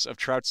practice of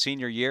Trout's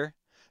senior year,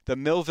 the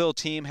Millville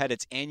team had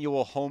its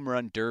annual home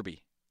run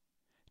derby.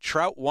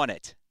 Trout won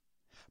it,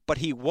 but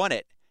he won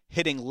it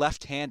hitting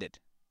left-handed.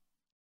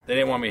 They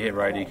didn't want me to hit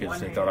righty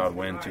because they thought I would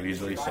win too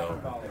easily,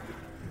 so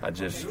I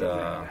just,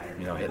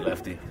 hit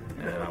lefty,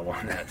 and I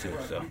won that too.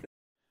 So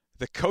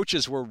The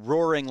coaches were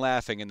roaring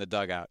laughing in the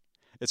dugout.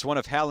 It's one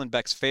of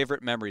Hallenbeck's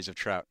favorite memories of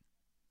Trout.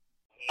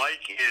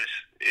 Mike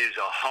is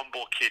a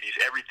humble kid.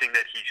 He's everything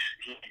that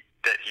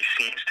he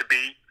seems to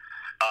be.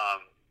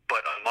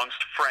 But amongst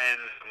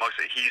friends,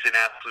 he's an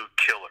absolute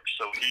killer.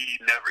 So he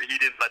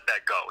didn't let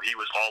that go. He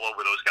was all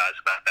over those guys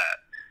about that,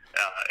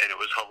 and it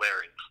was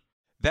hilarious.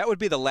 That would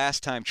be the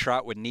last time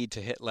Trout would need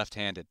to hit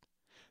left-handed.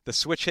 The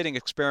switch-hitting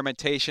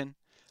experimentation,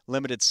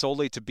 limited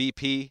solely to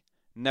BP,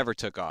 never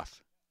took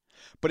off.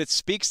 But it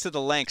speaks to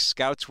the lengths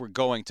scouts were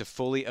going to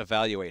fully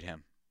evaluate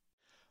him.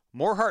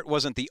 Morehart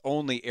wasn't the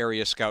only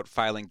area scout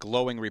filing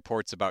glowing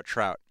reports about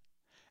Trout.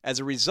 As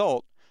a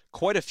result,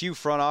 quite a few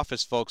front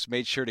office folks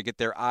made sure to get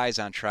their eyes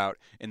on Trout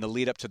in the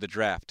lead-up to the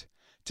draft,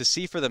 to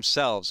see for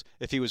themselves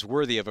if he was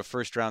worthy of a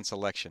first-round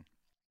selection.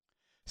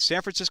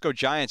 San Francisco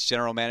Giants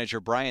general manager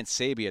Brian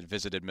Sabean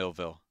visited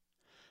Millville.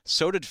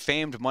 So did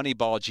famed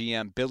Moneyball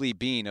GM Billy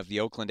Beane of the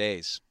Oakland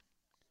A's.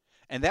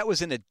 And that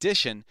was in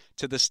addition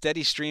to the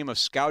steady stream of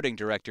scouting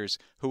directors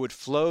who would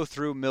flow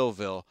through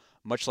Millville,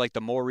 much like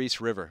the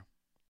Maurice River.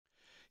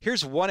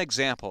 Here's one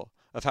example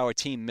of how a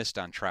team missed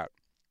on Trout.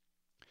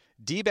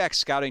 D-backs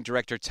scouting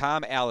director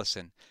Tom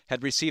Allison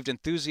had received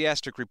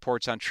enthusiastic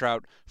reports on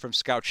Trout from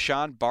scouts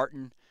Sean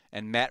Barton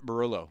and Matt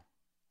Murillo.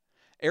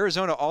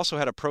 Arizona also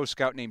had a pro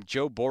scout named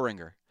Joe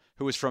Boringer,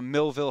 who was from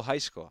Millville High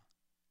School.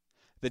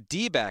 The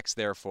D-backs,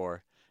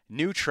 therefore,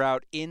 knew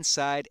Trout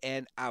inside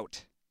and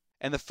out.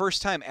 And the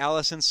first time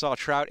Allison saw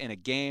Trout in a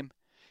game,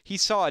 he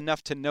saw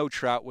enough to know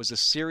Trout was a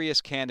serious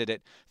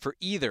candidate for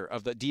either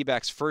of the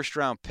D-backs'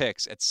 first-round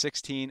picks at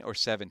 16 or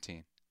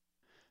 17.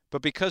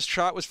 But because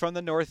Trout was from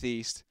the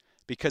Northeast,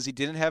 because he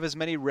didn't have as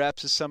many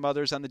reps as some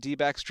others on the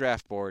D-backs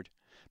draft board,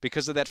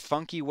 because of that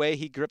funky way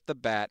he gripped the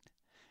bat,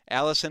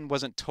 Allison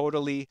wasn't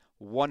totally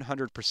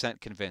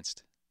 100%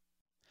 convinced.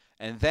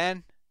 And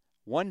then,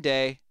 one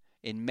day,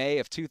 in May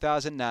of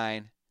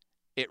 2009,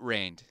 it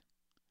rained.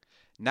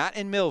 Not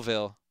in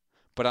Millville,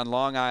 but on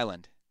Long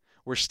Island,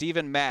 where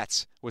Steven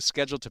Matz was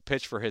scheduled to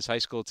pitch for his high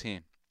school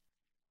team.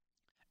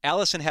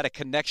 Allison had a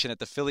connection at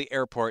the Philly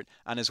airport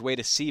on his way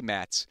to see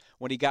Matz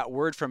when he got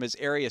word from his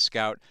area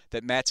scout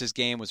that Matz's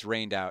game was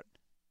rained out.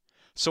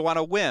 So on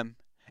a whim,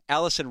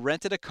 Allison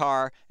rented a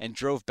car and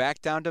drove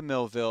back down to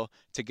Millville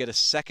to get a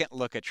second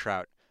look at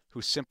Trout,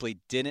 who simply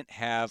didn't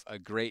have a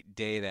great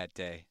day that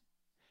day.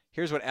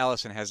 Here's what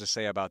Allison has to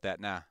say about that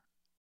now.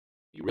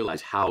 You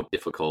realize how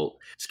difficult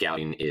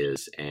scouting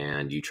is,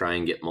 and you try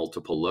and get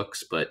multiple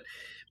looks, but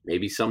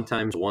maybe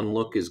sometimes one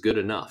look is good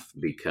enough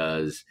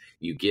because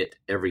you get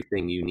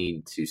everything you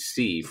need to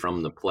see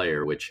from the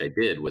player, which I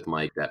did with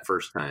Mike that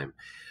first time.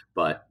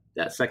 But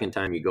that second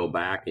time you go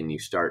back and you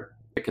start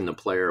picking the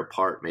player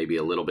apart maybe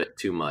a little bit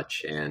too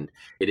much. And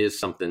it is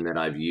something that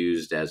I've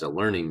used as a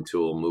learning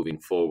tool moving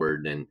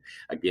forward. And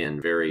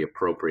again, very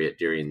appropriate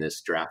during this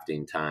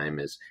drafting time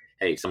is,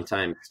 hey,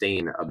 sometimes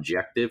staying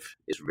objective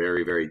is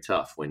very, very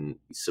tough when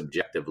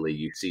subjectively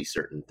you see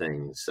certain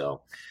things.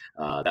 So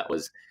that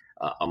was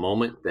a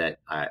moment that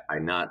I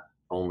not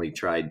only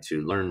tried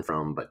to learn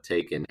from, but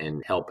take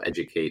and help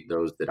educate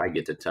those that I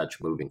get to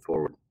touch moving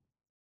forward.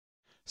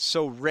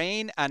 So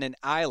rain on an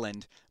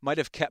island might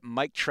have kept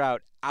Mike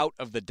Trout out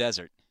of the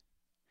desert.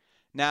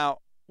 Now,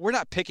 we're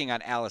not picking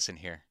on Allison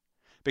here,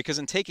 because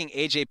in taking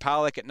A.J.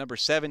 Pollock at number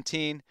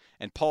 17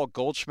 and Paul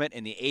Goldschmidt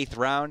in the 8th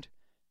round,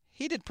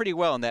 he did pretty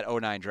well in that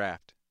 2009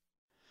 draft.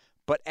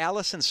 But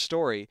Allison's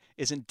story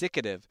is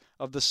indicative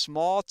of the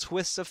small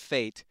twists of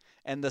fate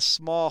and the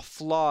small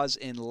flaws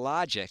in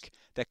logic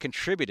that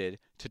contributed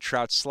to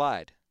Trout's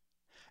slide.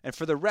 And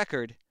for the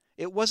record,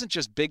 it wasn't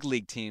just big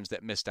league teams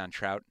that missed on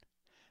Trout.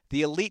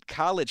 The elite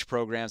college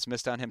programs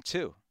missed on him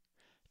too.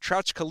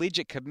 Trout's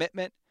collegiate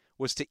commitment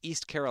was to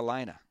East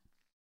Carolina.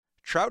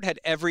 Trout had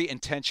every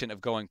intention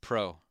of going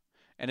pro,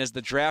 and as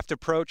the draft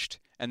approached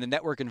and the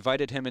network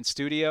invited him in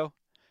studio,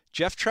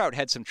 Jeff Trout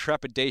had some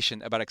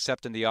trepidation about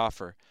accepting the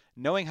offer,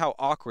 knowing how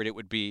awkward it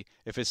would be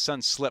if his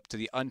son slipped to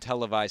the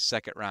untelevised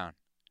second round.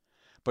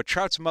 But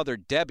Trout's mother,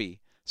 Debbie,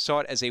 saw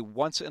it as a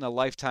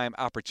once-in-a-lifetime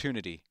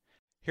opportunity.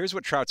 Here's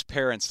what Trout's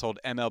parents told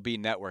MLB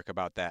Network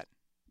about that.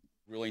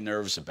 Really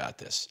nervous about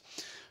this,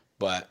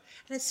 but...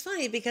 And it's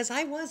funny because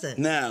I wasn't.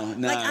 No.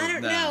 I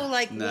don't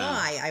know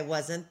why I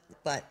wasn't,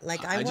 but I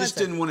wasn't. I just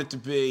didn't want it to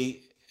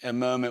be a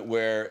moment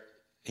where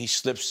he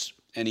slips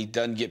and he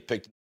doesn't get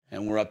picked.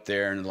 And we're up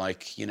there and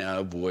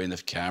boy, and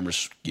the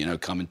camera's,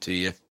 coming to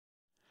you.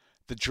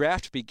 The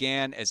draft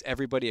began as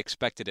everybody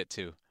expected it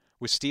to,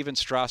 with Steven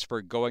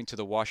Strasburg going to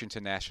the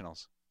Washington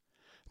Nationals.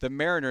 The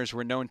Mariners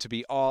were known to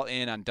be all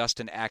in on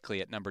Dustin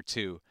Ackley at number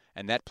 2,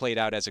 and that played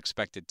out as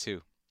expected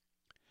too.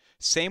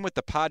 Same with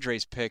the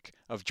Padres pick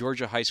of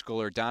Georgia high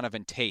schooler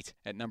Donovan Tate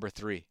at number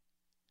 3.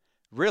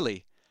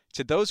 Really,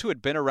 to those who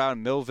had been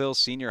around Millville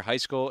Senior High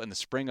School in the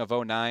spring of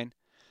 2009,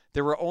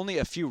 there were only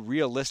a few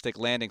realistic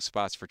landing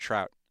spots for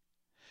Trout.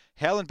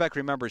 Hallenbeck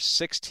remembers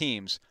 6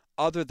 teams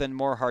other than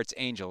Morehart's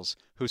Angels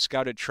who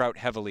scouted Trout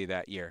heavily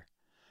that year.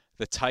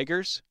 The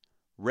Tigers,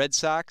 Red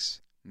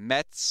Sox,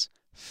 Mets,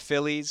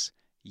 Phillies,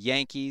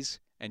 Yankees,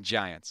 and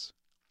Giants.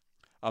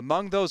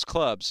 Among those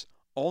clubs,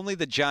 only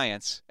the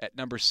Giants at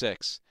number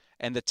 6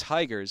 and the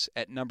Tigers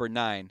at number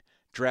 9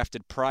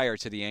 drafted prior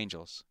to the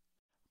Angels.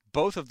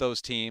 Both of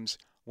those teams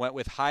went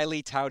with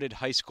highly touted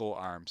high school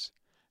arms,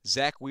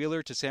 Zach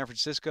Wheeler to San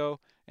Francisco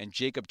and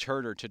Jacob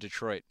Turner to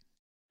Detroit.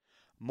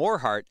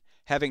 Morehart,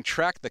 having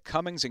tracked the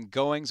comings and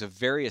goings of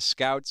various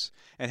scouts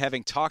and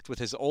having talked with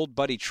his old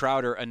buddy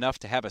Trouter enough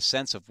to have a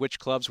sense of which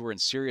clubs were in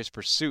serious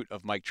pursuit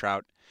of Mike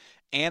Trout,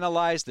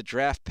 analyzed the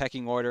draft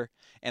pecking order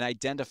and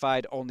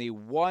identified only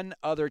one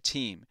other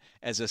team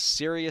as a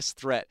serious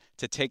threat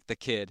to take the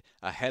kid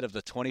ahead of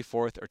the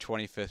 24th or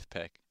 25th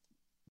pick.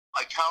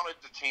 I counted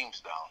the teams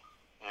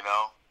down, and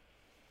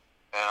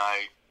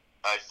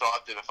I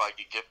thought that if I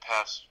could get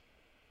past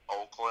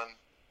Oakland,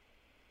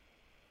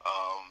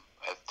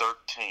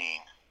 13,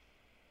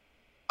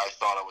 I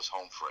thought I was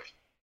home free.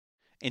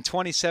 In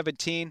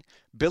 2017,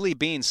 Billy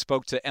Beane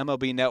spoke to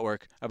MLB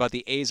Network about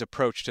the A's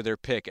approach to their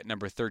pick at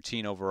number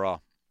 13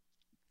 overall.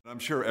 I'm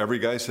sure every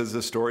guy says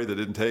this story that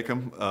didn't take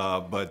him,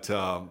 but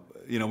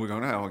we're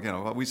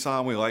going, we saw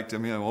him, we liked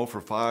him, 0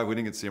 for 5, we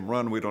didn't get to see him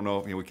run, we don't know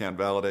if we can't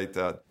validate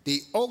that.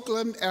 The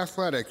Oakland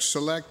Athletics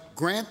select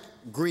Grant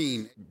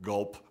Green.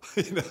 Gulp.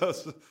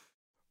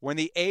 When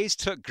the A's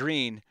took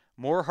Green,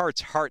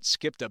 Morehart's heart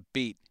skipped a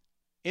beat.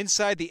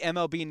 Inside the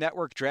MLB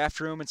Network draft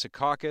room in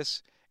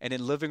Secaucus and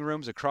in living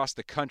rooms across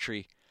the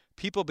country,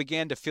 people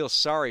began to feel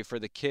sorry for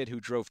the kid who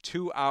drove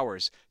 2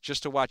 hours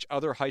just to watch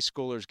other high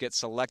schoolers get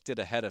selected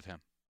ahead of him.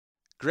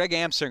 Greg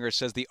Amsinger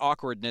says the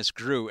awkwardness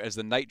grew as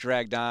the night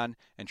dragged on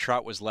and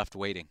Trout was left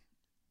waiting.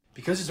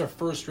 Because it's our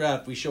first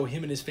draft, we show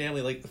him and his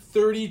family like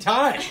 30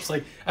 times.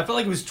 I felt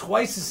like it was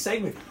twice the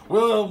segment.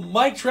 Will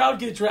Mike Trout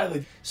get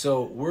drafted?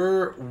 So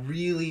we're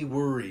really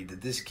worried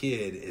that this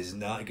kid is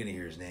not going to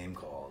hear his name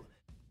called.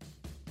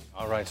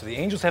 All right, so the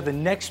Angels have the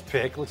next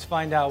pick. Let's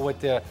find out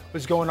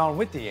what's going on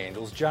with the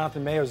Angels.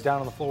 Jonathan Mayo's down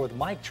on the floor with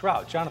Mike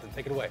Trout. Jonathan,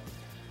 take it away.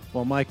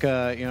 Well, Mike,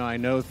 I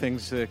know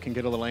things can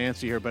get a little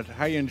antsy here, but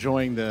how are you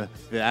enjoying the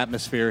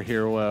atmosphere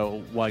here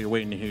while you're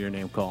waiting to hear your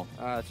name called?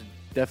 It's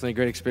definitely a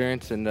great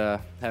experience, and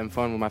having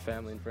fun with my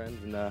family and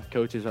friends and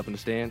coaches up in the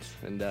stands,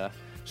 and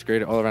it's a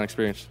great all-around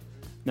experience.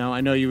 Now,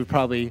 I know you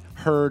probably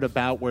heard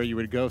about where you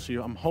would go,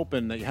 so I'm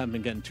hoping that you haven't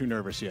been getting too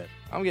nervous yet.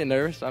 I'm getting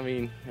nervous. I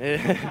mean,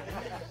 every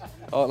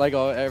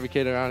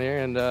kid around here,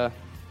 and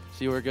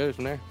see where it goes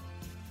from there.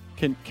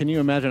 Can you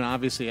imagine,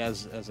 obviously,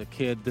 as a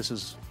kid, this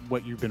is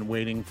what you've been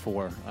waiting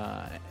for.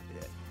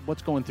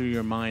 What's going through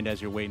your mind as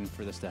you're waiting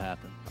for this to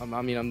happen? I'm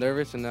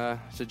nervous, and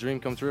it's a dream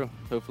come true,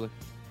 hopefully.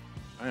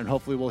 And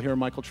hopefully we'll hear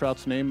Michael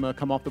Trout's name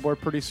come off the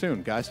board pretty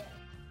soon, guys.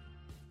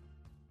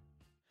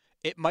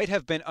 It might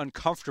have been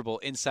uncomfortable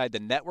inside the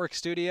network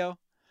studio,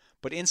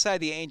 but inside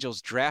the Angels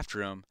draft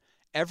room,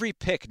 every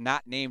pick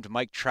not named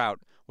Mike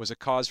Trout was a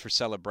cause for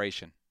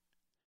celebration.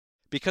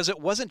 Because it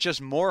wasn't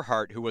just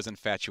Morehart who was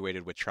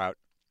infatuated with Trout.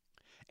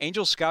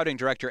 Angels scouting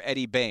director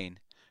Eddie Bain,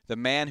 the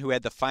man who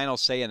had the final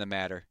say in the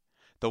matter,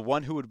 the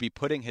one who would be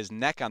putting his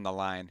neck on the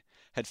line,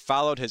 had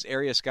followed his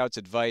area scout's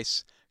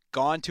advice,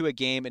 gone to a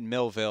game in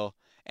Millville,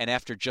 and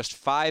after just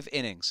 5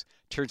 innings,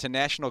 turned to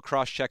national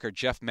cross-checker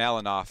Jeff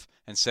Malinoff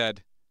and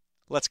said,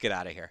 "Let's get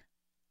out of here."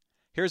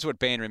 Here's what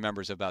Bain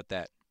remembers about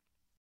that.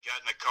 Got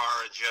in the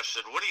car and Jeff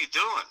said, "What are you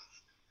doing?"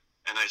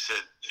 And I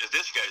said, "If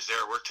this guy's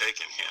there, we're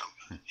taking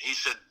him." He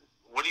said,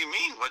 "What do you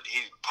mean?"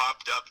 He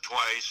popped up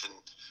twice and,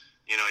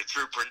 he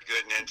threw pretty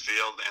good in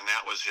infield, and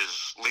that was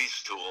his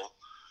least tool.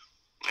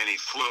 And he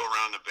flew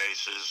around the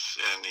bases,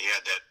 and he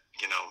had that,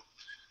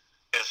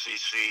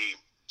 SEC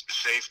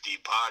safety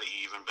body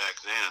even back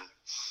then.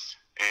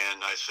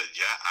 And I said,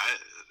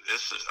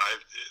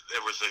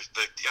 it was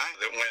the guy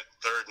that went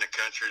third in the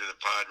country to the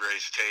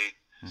Padres, Tate.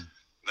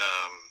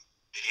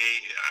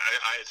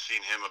 I had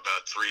seen him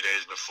about 3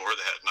 days before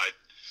that, and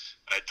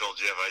I told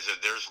Jeff, I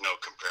said, there's no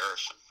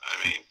comparison,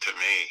 to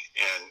me.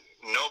 And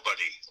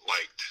nobody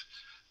liked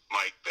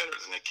Mike better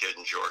than the kid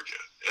in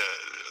Georgia,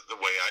 the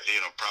way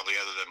probably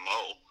other than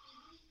Mo.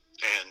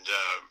 And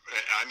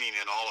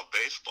in all of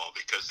baseball,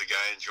 because the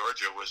guy in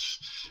Georgia was,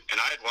 and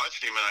I had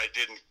watched him, and I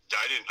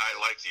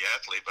liked the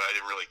athlete, but I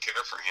didn't really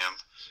care for him.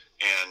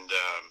 And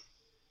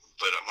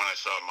but when I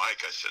saw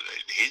Mike, I said,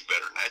 he's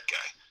better than that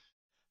guy.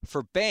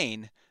 For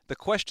Bain, the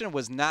question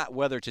was not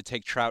whether to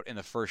take Trout in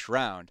the first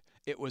round,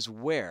 it was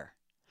where.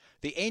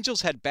 The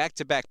Angels had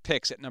back-to-back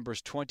picks at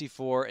numbers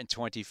 24 and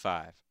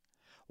 25.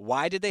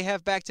 Why did they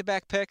have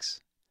back-to-back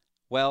picks?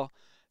 Well,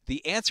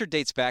 the answer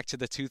dates back to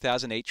the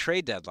 2008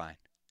 trade deadline.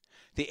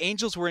 The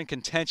Angels were in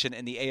contention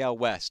in the AL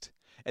West,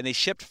 and they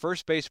shipped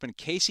first baseman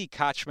Casey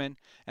Kotchman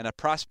and a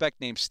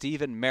prospect named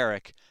Steven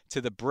Merrick to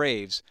the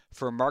Braves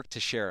for Mark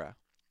Teixeira.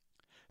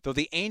 Though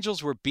the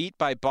Angels were beat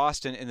by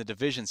Boston in the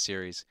division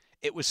series,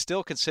 it was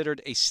still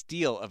considered a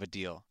steal of a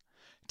deal.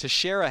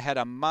 Teixeira had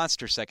a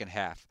monster second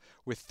half,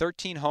 with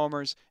 13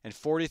 homers and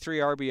 43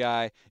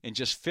 RBI in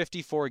just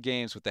 54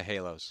 games with the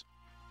Halos.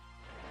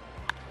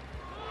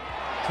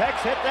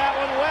 Tex hit that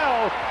one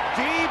well.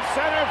 Deep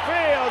center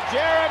field.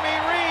 Jeremy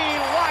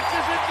Reed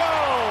watches it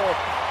go.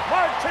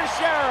 Mark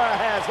Teixeira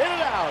has hit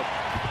it out.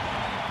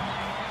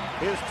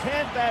 His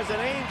 10th as an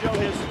Angel,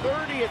 his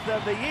 30th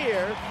of the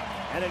year,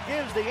 and it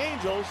gives the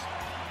Angels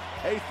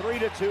a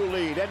 3-2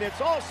 lead. And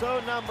it's also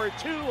number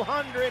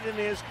 200 in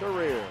his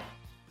career.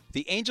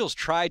 The Angels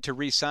tried to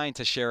re-sign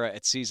Teixeira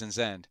at season's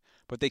end,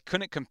 but they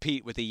couldn't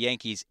compete with the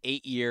Yankees'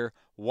 8-year,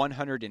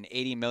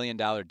 $180 million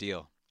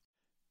deal.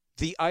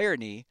 The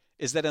irony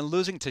is that in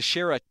losing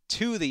Teixeira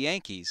to the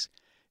Yankees,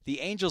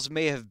 the Angels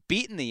may have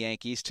beaten the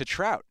Yankees to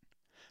Trout,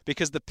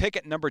 because the pick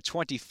at number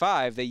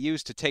 25 they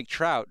used to take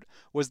Trout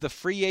was the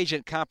free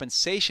agent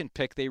compensation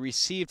pick they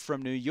received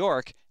from New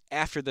York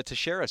after the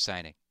Teixeira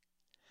signing.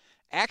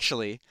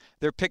 Actually,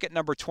 their pick at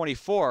number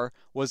 24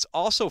 was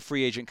also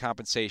free agent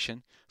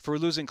compensation for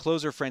losing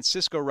closer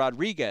Francisco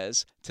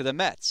Rodriguez to the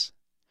Mets.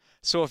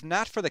 So if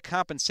not for the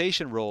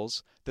compensation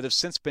rules that have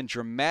since been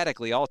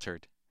dramatically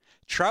altered,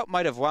 Trout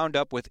might have wound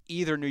up with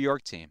either New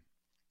York team.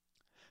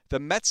 The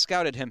Mets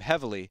scouted him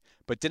heavily,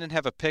 but didn't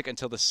have a pick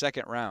until the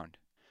second round.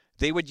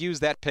 They would use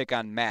that pick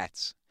on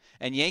Matz,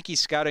 and Yankee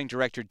scouting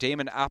director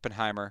Damon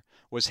Oppenheimer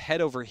was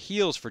head over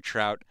heels for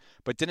Trout,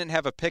 but didn't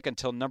have a pick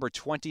until number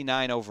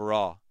 29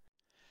 overall.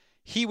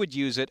 He would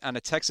use it on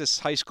a Texas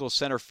high school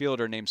center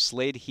fielder named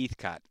Slade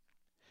Heathcott.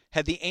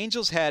 Had the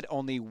Angels had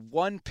only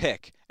one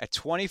pick at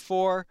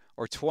 24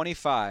 or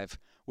 25,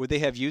 would they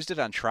have used it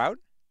on Trout?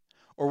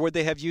 Or would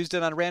they have used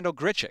it on Randal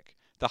Grichuk,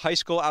 the high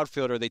school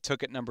outfielder they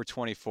took at number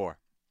 24?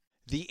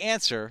 The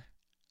answer,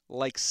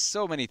 like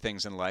so many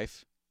things in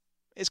life,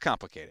 is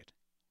complicated.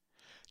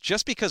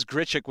 Just because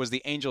Grichuk was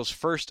the Angels'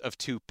 first of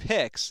two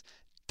picks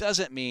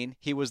doesn't mean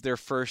he was their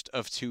first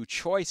of two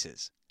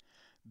choices.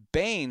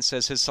 Bain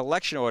says his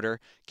selection order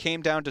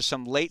came down to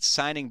some late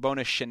signing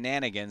bonus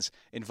shenanigans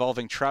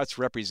involving Trout's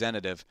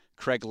representative,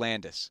 Craig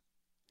Landis.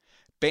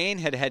 Bain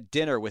had had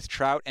dinner with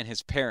Trout and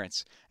his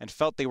parents and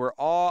felt they were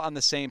all on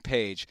the same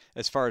page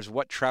as far as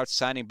what Trout's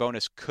signing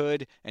bonus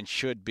could and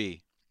should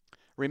be.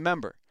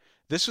 Remember,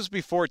 this was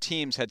before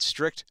teams had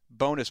strict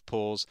bonus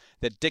pools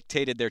that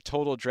dictated their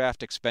total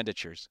draft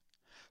expenditures.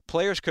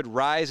 Players could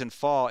rise and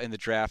fall in the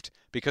draft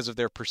because of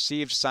their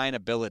perceived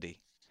signability.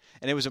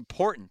 And it was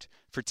important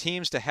for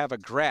teams to have a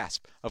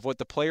grasp of what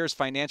the player's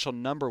financial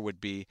number would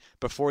be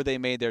before they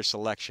made their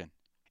selection.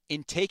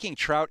 In taking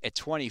Trout at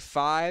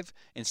 25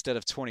 instead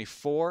of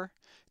 24,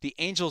 the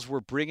Angels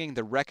were bringing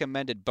the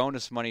recommended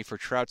bonus money for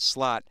Trout's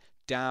slot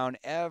down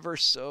ever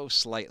so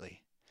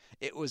slightly.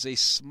 It was a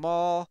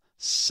small,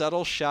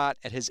 subtle shot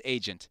at his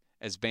agent,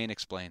 as Bain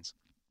explains.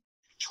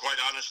 Quite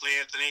honestly,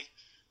 Anthony,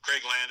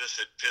 Craig Landis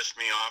had pissed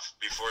me off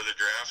before the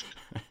draft.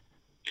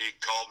 He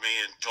called me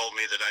and told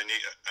me that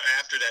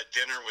after that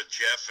dinner with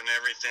Jeff and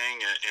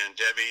everything, and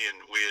Debbie, and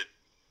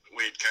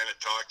we had kind of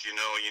talked, you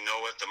know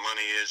what the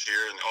money is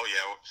here, and oh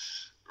yeah,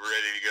 we're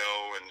ready to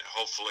go, and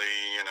hopefully,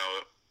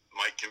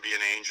 Mike can be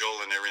an Angel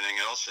and everything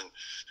else. And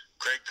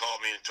Craig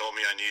called me and told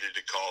me I needed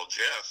to call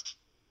Jeff,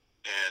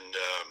 and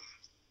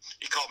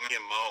he called me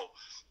and Mo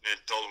and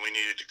told him we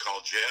needed to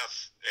call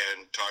Jeff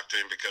and talk to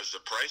him because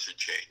the price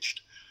had changed.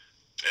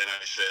 And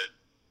I said,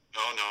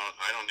 "Oh no,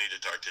 I don't need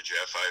to talk to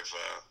Jeff.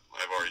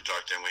 I've already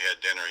talked to him. We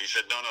had dinner." He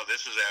said, "No,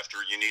 this is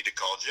after. You need to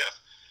call Jeff."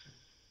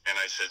 And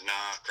I said,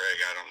 "Nah, Craig,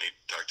 I don't need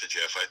to talk to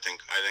Jeff. I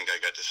think I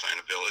got the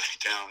signability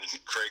down." And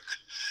Craig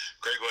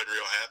wasn't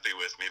real happy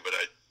with me, but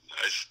I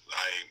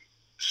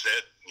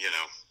said,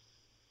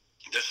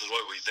 this is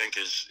what we think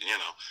is,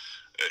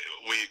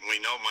 we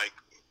know Mike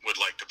would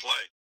like to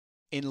play.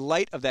 In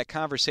light of that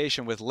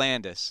conversation with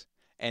Landis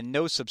and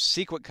no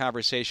subsequent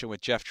conversation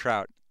with Jeff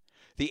Trout,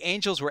 the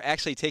Angels were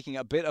actually taking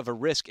a bit of a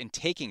risk in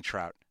taking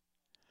Trout.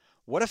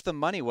 What if the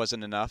money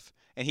wasn't enough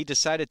and he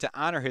decided to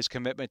honor his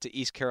commitment to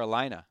East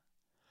Carolina?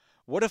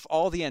 What if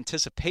all the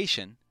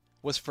anticipation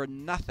was for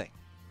nothing?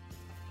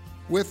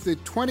 With the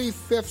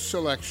 25th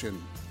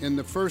selection in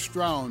the first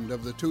round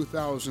of the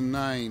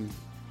 2009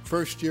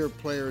 first-year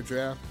player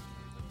draft,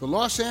 the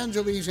Los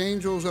Angeles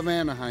Angels of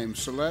Anaheim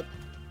select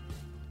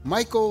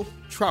Michael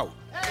Trout.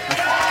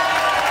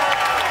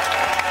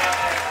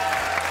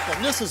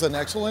 And this is an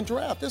excellent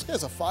draft. This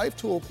guy's a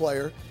five-tool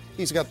player.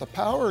 He's got the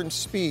power and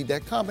speed,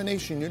 that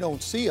combination you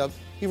don't see of.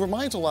 He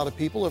reminds a lot of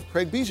people of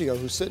Craig Biggio,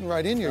 who's sitting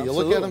right in here.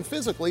 Absolutely. You look at him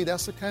physically,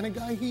 that's the kind of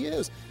guy he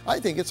is. I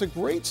think it's a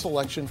great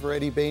selection for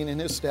Eddie Bain and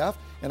his staff,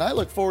 and I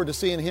look forward to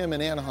seeing him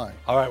in Anaheim.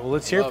 All right, well,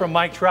 let's hear from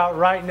Mike Trout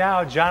right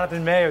now.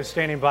 Jonathan Mayo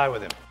standing by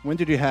with him. When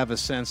did you have a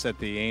sense that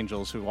the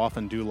Angels, who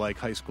often do like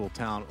high school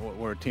talent,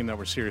 were a team that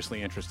were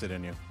seriously interested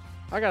in you?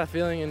 I got a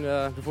feeling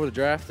before the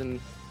draft, and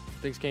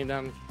things came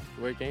down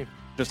the way it came.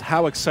 Just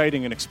how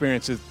exciting an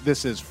experience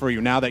this is for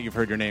you now that you've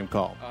heard your name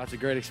called? It's a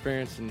great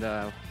experience, and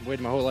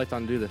waited my whole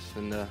lifetime to do this,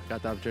 and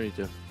got the opportunity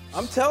to.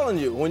 I'm telling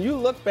you, when you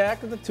look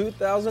back at the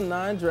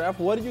 2009 draft,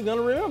 what are you going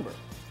to remember?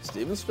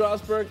 Steven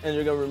Strasburg, and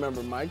you're going to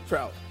remember Mike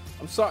Trout.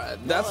 I'm sorry,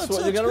 that's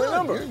what you're going to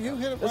remember. You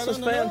hit it this right is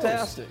on the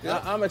fantastic.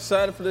 nose. I'm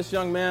excited for this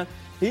young man.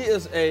 He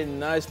is a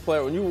nice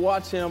player. When you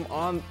watch him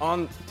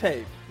on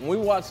tape, when we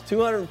watched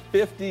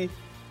 250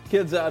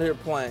 kids out here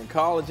playing,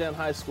 college and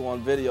high school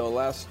on video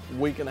last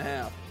week and a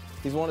half,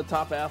 he's one of the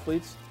top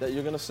athletes that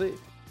you're going to see.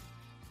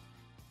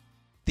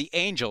 The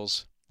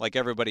Angels, like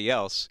everybody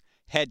else,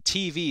 had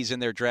TVs in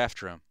their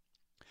draft room,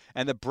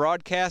 and the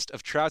broadcast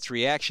of Trout's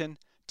reaction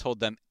told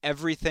them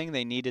everything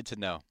they needed to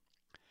know.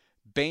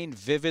 Bain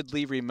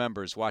vividly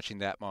remembers watching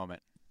that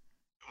moment.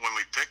 When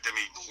we picked him,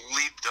 he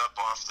leaped up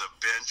off the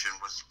bench and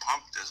was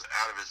pumped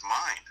out of his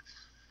mind.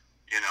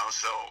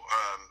 So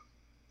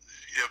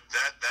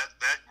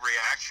that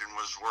reaction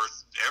was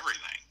worth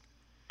everything.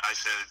 I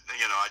said,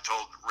 I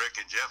told Rick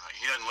and Jeff,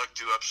 he doesn't look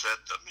too upset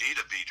to me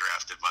to be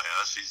drafted by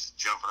us. He's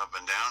jumping up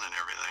and down and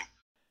everything.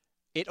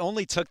 It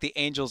only took the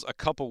Angels a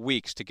couple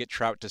weeks to get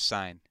Trout to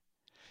sign.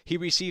 He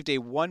received a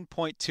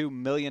 $1.2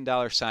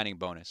 million signing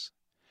bonus.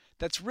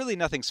 That's really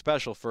nothing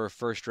special for a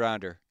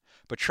first-rounder,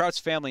 but Trout's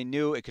family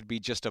knew it could be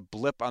just a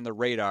blip on the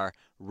radar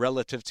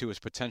relative to his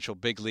potential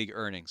big league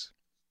earnings.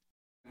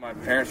 My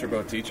parents were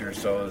both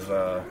teachers, so it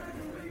was,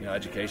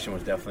 education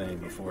was definitely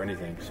before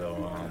anything.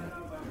 So,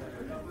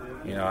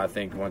 I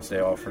think once they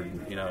offered,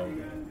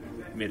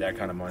 me that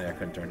kind of money, I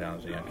couldn't turn down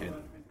as a young kid.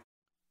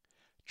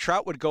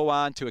 Trout would go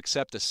on to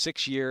accept a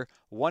 6-year,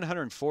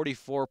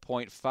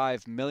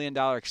 $144.5 million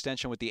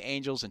extension with the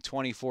Angels in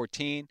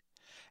 2014,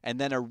 and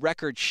then a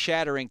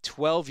record-shattering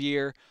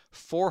 12-year,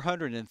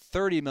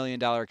 $430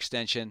 million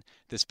extension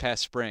this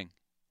past spring.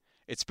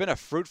 It's been a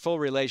fruitful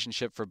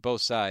relationship for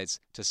both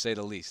sides, to say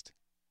the least.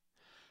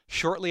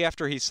 Shortly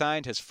after he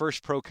signed his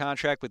first pro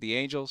contract with the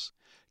Angels,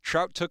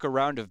 Trout took a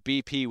round of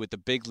BP with the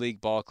Big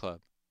League Ball Club.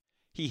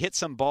 He hit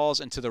some balls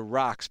into the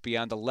rocks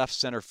beyond the left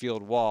center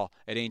field wall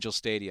at Angel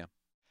Stadium.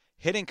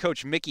 Hitting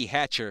coach Mickey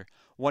Hatcher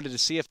wanted to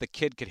see if the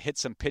kid could hit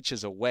some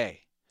pitches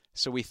away,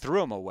 so he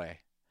threw them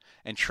away,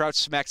 and Trout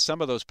smacked some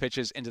of those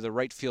pitches into the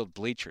right field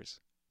bleachers.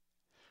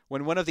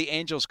 When one of the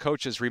Angels'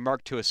 coaches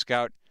remarked to a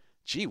scout,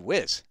 "Gee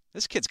whiz,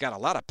 this kid's got a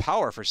lot of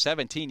power for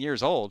 17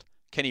 years old.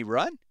 Can he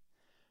run?"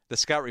 The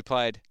scout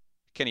replied,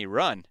 "Can he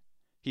run?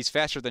 He's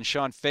faster than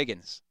Sean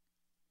Figgins."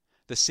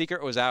 The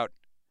secret was out.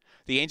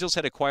 The Angels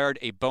had acquired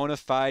a bona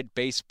fide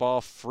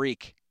baseball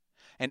freak,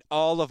 and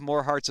all of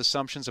Morehart's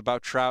assumptions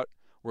about Trout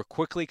were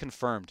quickly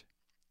confirmed.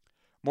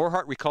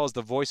 Morehart recalls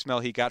the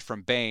voicemail he got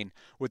from Bain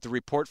with the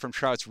report from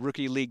Trout's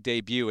rookie league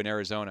debut in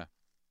Arizona.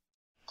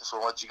 Just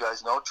want to let you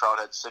guys know, Trout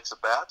had 6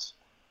 at-bats.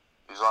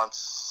 He was on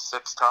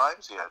 6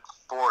 times. He had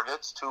 4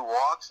 hits, 2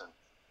 walks, and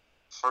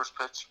first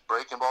pitch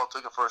breaking ball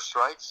took it for a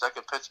strike.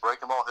 Second pitch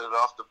breaking ball hit it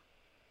off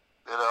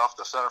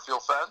the center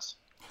field fence,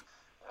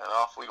 and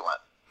off we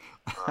went.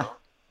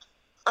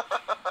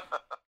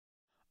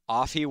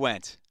 Off he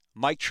went.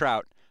 Mike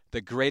Trout,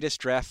 the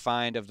greatest draft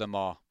find of them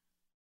all.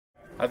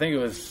 I think it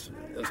was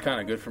kind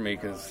of good for me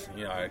because,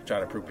 I try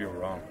to prove people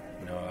wrong.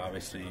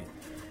 Obviously,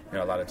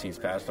 a lot of teams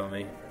passed on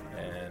me,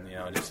 and,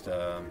 just,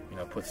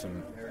 put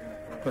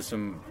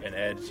some an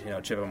edge,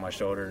 chip on my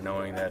shoulder,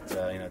 knowing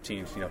that,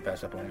 teams,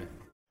 passed up on me.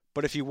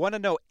 But if you want to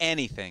know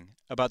anything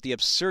about the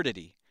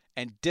absurdity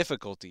and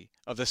difficulty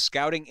of the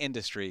scouting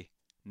industry,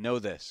 know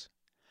this.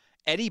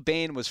 Eddie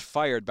Bain was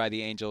fired by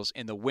the Angels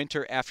in the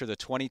winter after the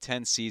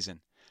 2010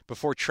 season,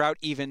 before Trout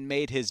even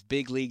made his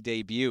big league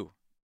debut.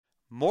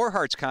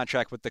 Morehart's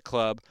contract with the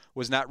club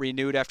was not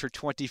renewed after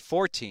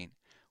 2014,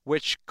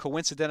 which,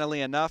 coincidentally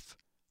enough,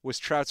 was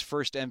Trout's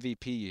first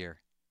MVP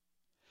year.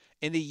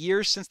 In the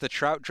years since the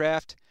Trout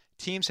draft,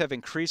 teams have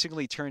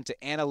increasingly turned to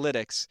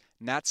analytics,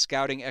 not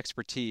scouting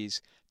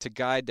expertise, to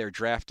guide their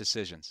draft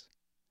decisions.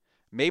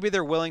 Maybe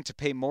they're willing to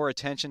pay more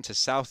attention to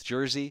South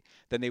Jersey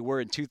than they were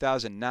in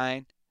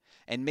 2009,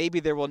 and maybe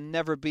there will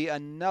never be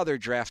another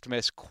draft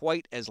miss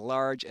quite as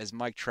large as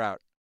Mike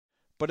Trout.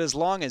 But as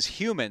long as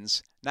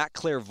humans, not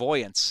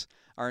clairvoyants,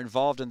 are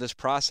involved in this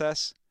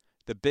process,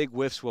 the big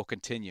whiffs will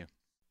continue.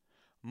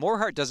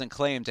 Morehart doesn't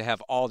claim to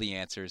have all the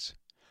answers,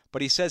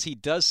 but he says he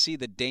does see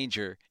the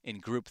danger in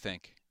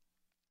groupthink.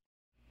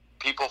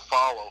 People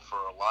follow for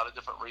a lot of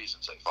different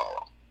reasons they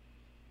follow.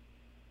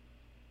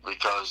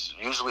 Because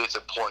usually it's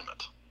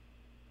employment.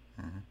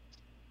 Mm-hmm.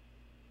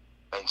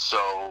 And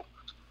so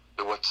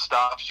what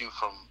stops you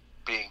from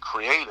being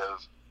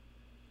creative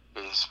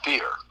is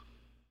fear.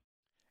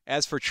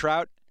 As for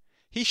Trout,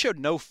 he showed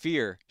no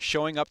fear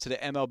showing up to the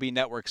MLB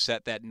Network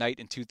set that night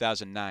in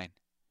 2009.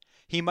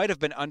 He might have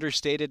been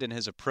understated in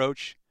his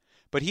approach,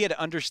 but he had an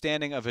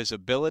understanding of his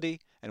ability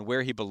and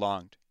where he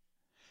belonged.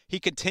 He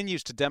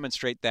continues to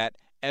demonstrate that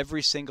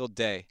every single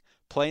day,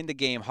 playing the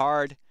game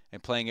hard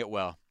and playing it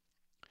well.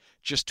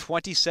 Just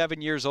 27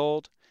 years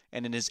old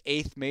and in his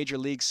 8th major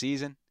league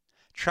season,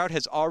 Trout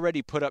has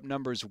already put up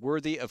numbers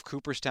worthy of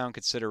Cooperstown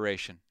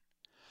consideration.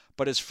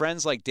 But as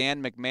friends like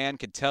Dan McMahon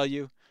could tell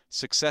you,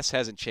 success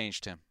hasn't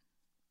changed him.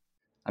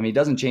 I mean, it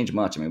doesn't change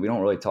much. I mean, we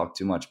don't really talk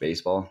too much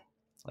baseball.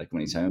 Like when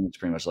he's home, it's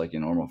pretty much like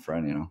your normal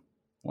friend,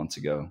 wants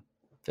to go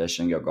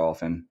fishing, go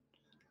golfing,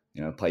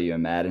 play you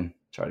in Madden,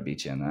 try to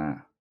beat you in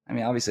that. I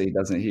mean, obviously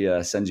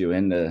he sends you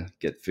in to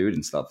get food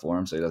and stuff for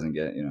him so he doesn't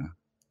get,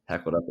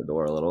 heckled up the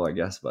door a little, I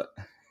guess, but...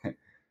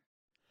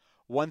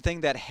 One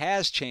thing that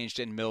has changed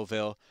in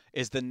Millville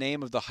is the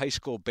name of the high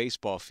school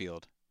baseball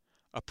field.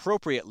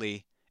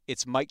 Appropriately,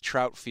 it's Mike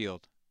Trout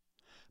Field.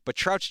 But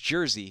Trout's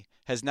jersey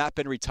has not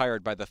been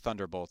retired by the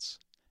Thunderbolts.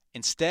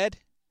 Instead,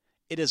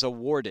 it is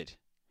awarded.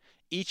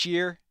 Each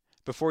year,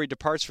 before he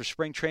departs for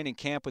spring training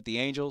camp with the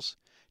Angels,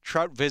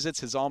 Trout visits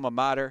his alma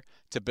mater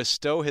to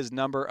bestow his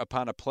number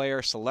upon a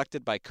player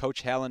selected by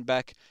Coach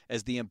Hallenbeck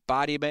as the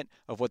embodiment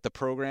of what the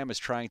program is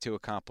trying to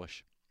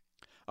accomplish.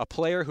 A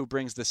player who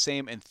brings the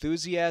same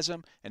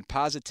enthusiasm and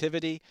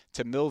positivity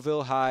to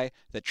Millville High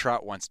that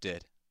Trout once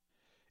did.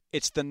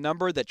 It's the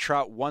number that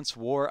Trout once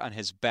wore on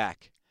his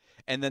back,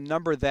 and the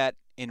number that,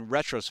 in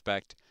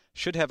retrospect,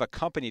 should have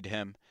accompanied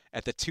him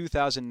at the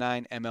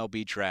 2009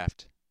 MLB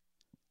Draft.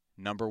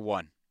 Number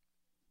 1.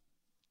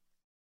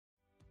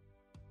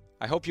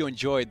 I hope you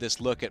enjoyed this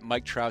look at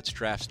Mike Trout's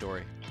draft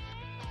story.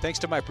 Thanks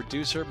to my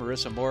producer,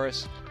 Marissa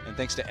Morris, and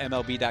thanks to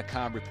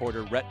MLB.com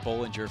reporter Rhett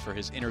Bollinger for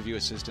his interview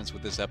assistance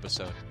with this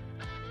episode.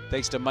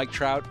 Thanks to Mike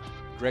Trout,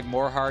 Greg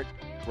Morehart,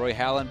 Roy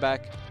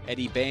Hallenbeck,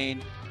 Eddie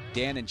Bain,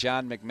 Dan and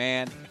John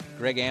McMahon,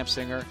 Greg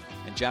Amsinger,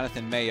 and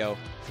Jonathan Mayo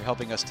for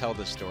helping us tell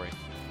this story.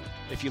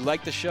 If you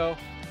like the show,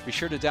 be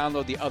sure to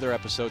download the other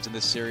episodes in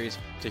this series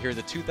to hear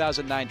the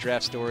 2009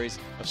 draft stories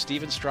of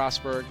Steven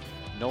Strasburg,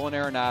 Nolan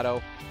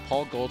Arenado,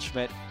 Paul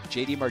Goldschmidt,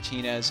 JD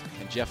Martinez,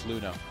 and Jeff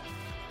Luhnow.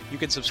 You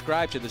can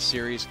subscribe to this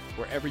series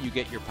wherever you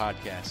get your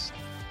podcasts.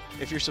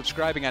 If you're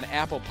subscribing on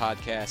Apple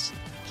Podcasts,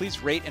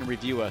 please rate and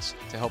review us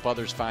to help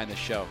others find the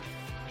show.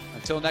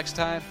 Until next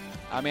time,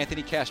 I'm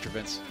Anthony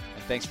Kastrovitz,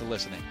 and thanks for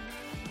listening.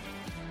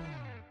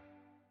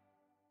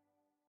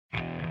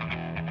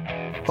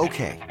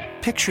 Okay,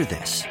 picture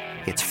this.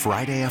 It's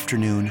Friday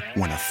afternoon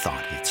when a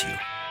thought hits you.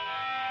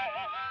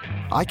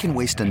 I can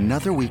waste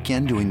another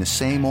weekend doing the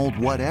same old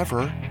whatever,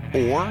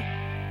 or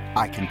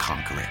I can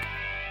conquer it.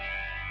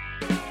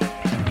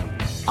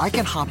 I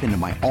can hop into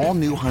my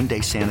all-new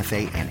Hyundai Santa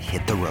Fe and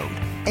hit the road.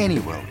 Any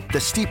road. The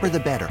steeper, the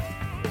better.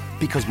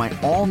 Because my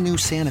all-new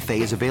Santa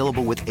Fe is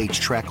available with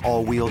H-Track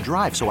all-wheel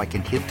drive, so I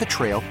can hit the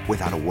trail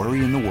without a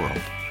worry in the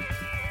world.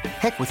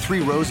 Heck, with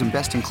 3 rows and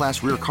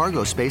best-in-class rear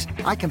cargo space,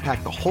 I can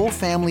pack the whole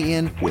family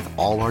in with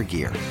all our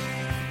gear.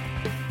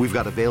 We've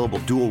got available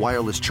dual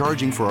wireless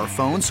charging for our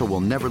phones, so we'll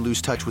never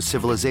lose touch with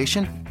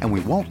civilization, and we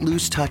won't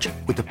lose touch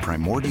with the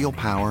primordial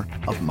power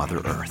of Mother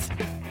Earth.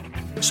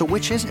 So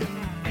which is it?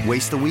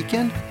 Waste the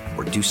weekend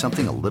or do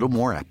something a little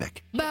more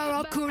epic?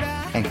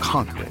 And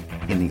conquer it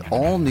in the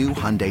all-new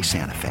Hyundai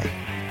Santa Fe.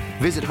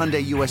 Visit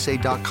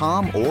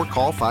HyundaiUSA.com or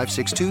call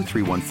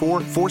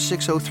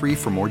 562-314-4603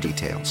 for more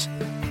details.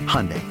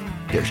 Hyundai,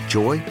 there's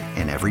joy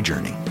in every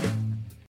journey.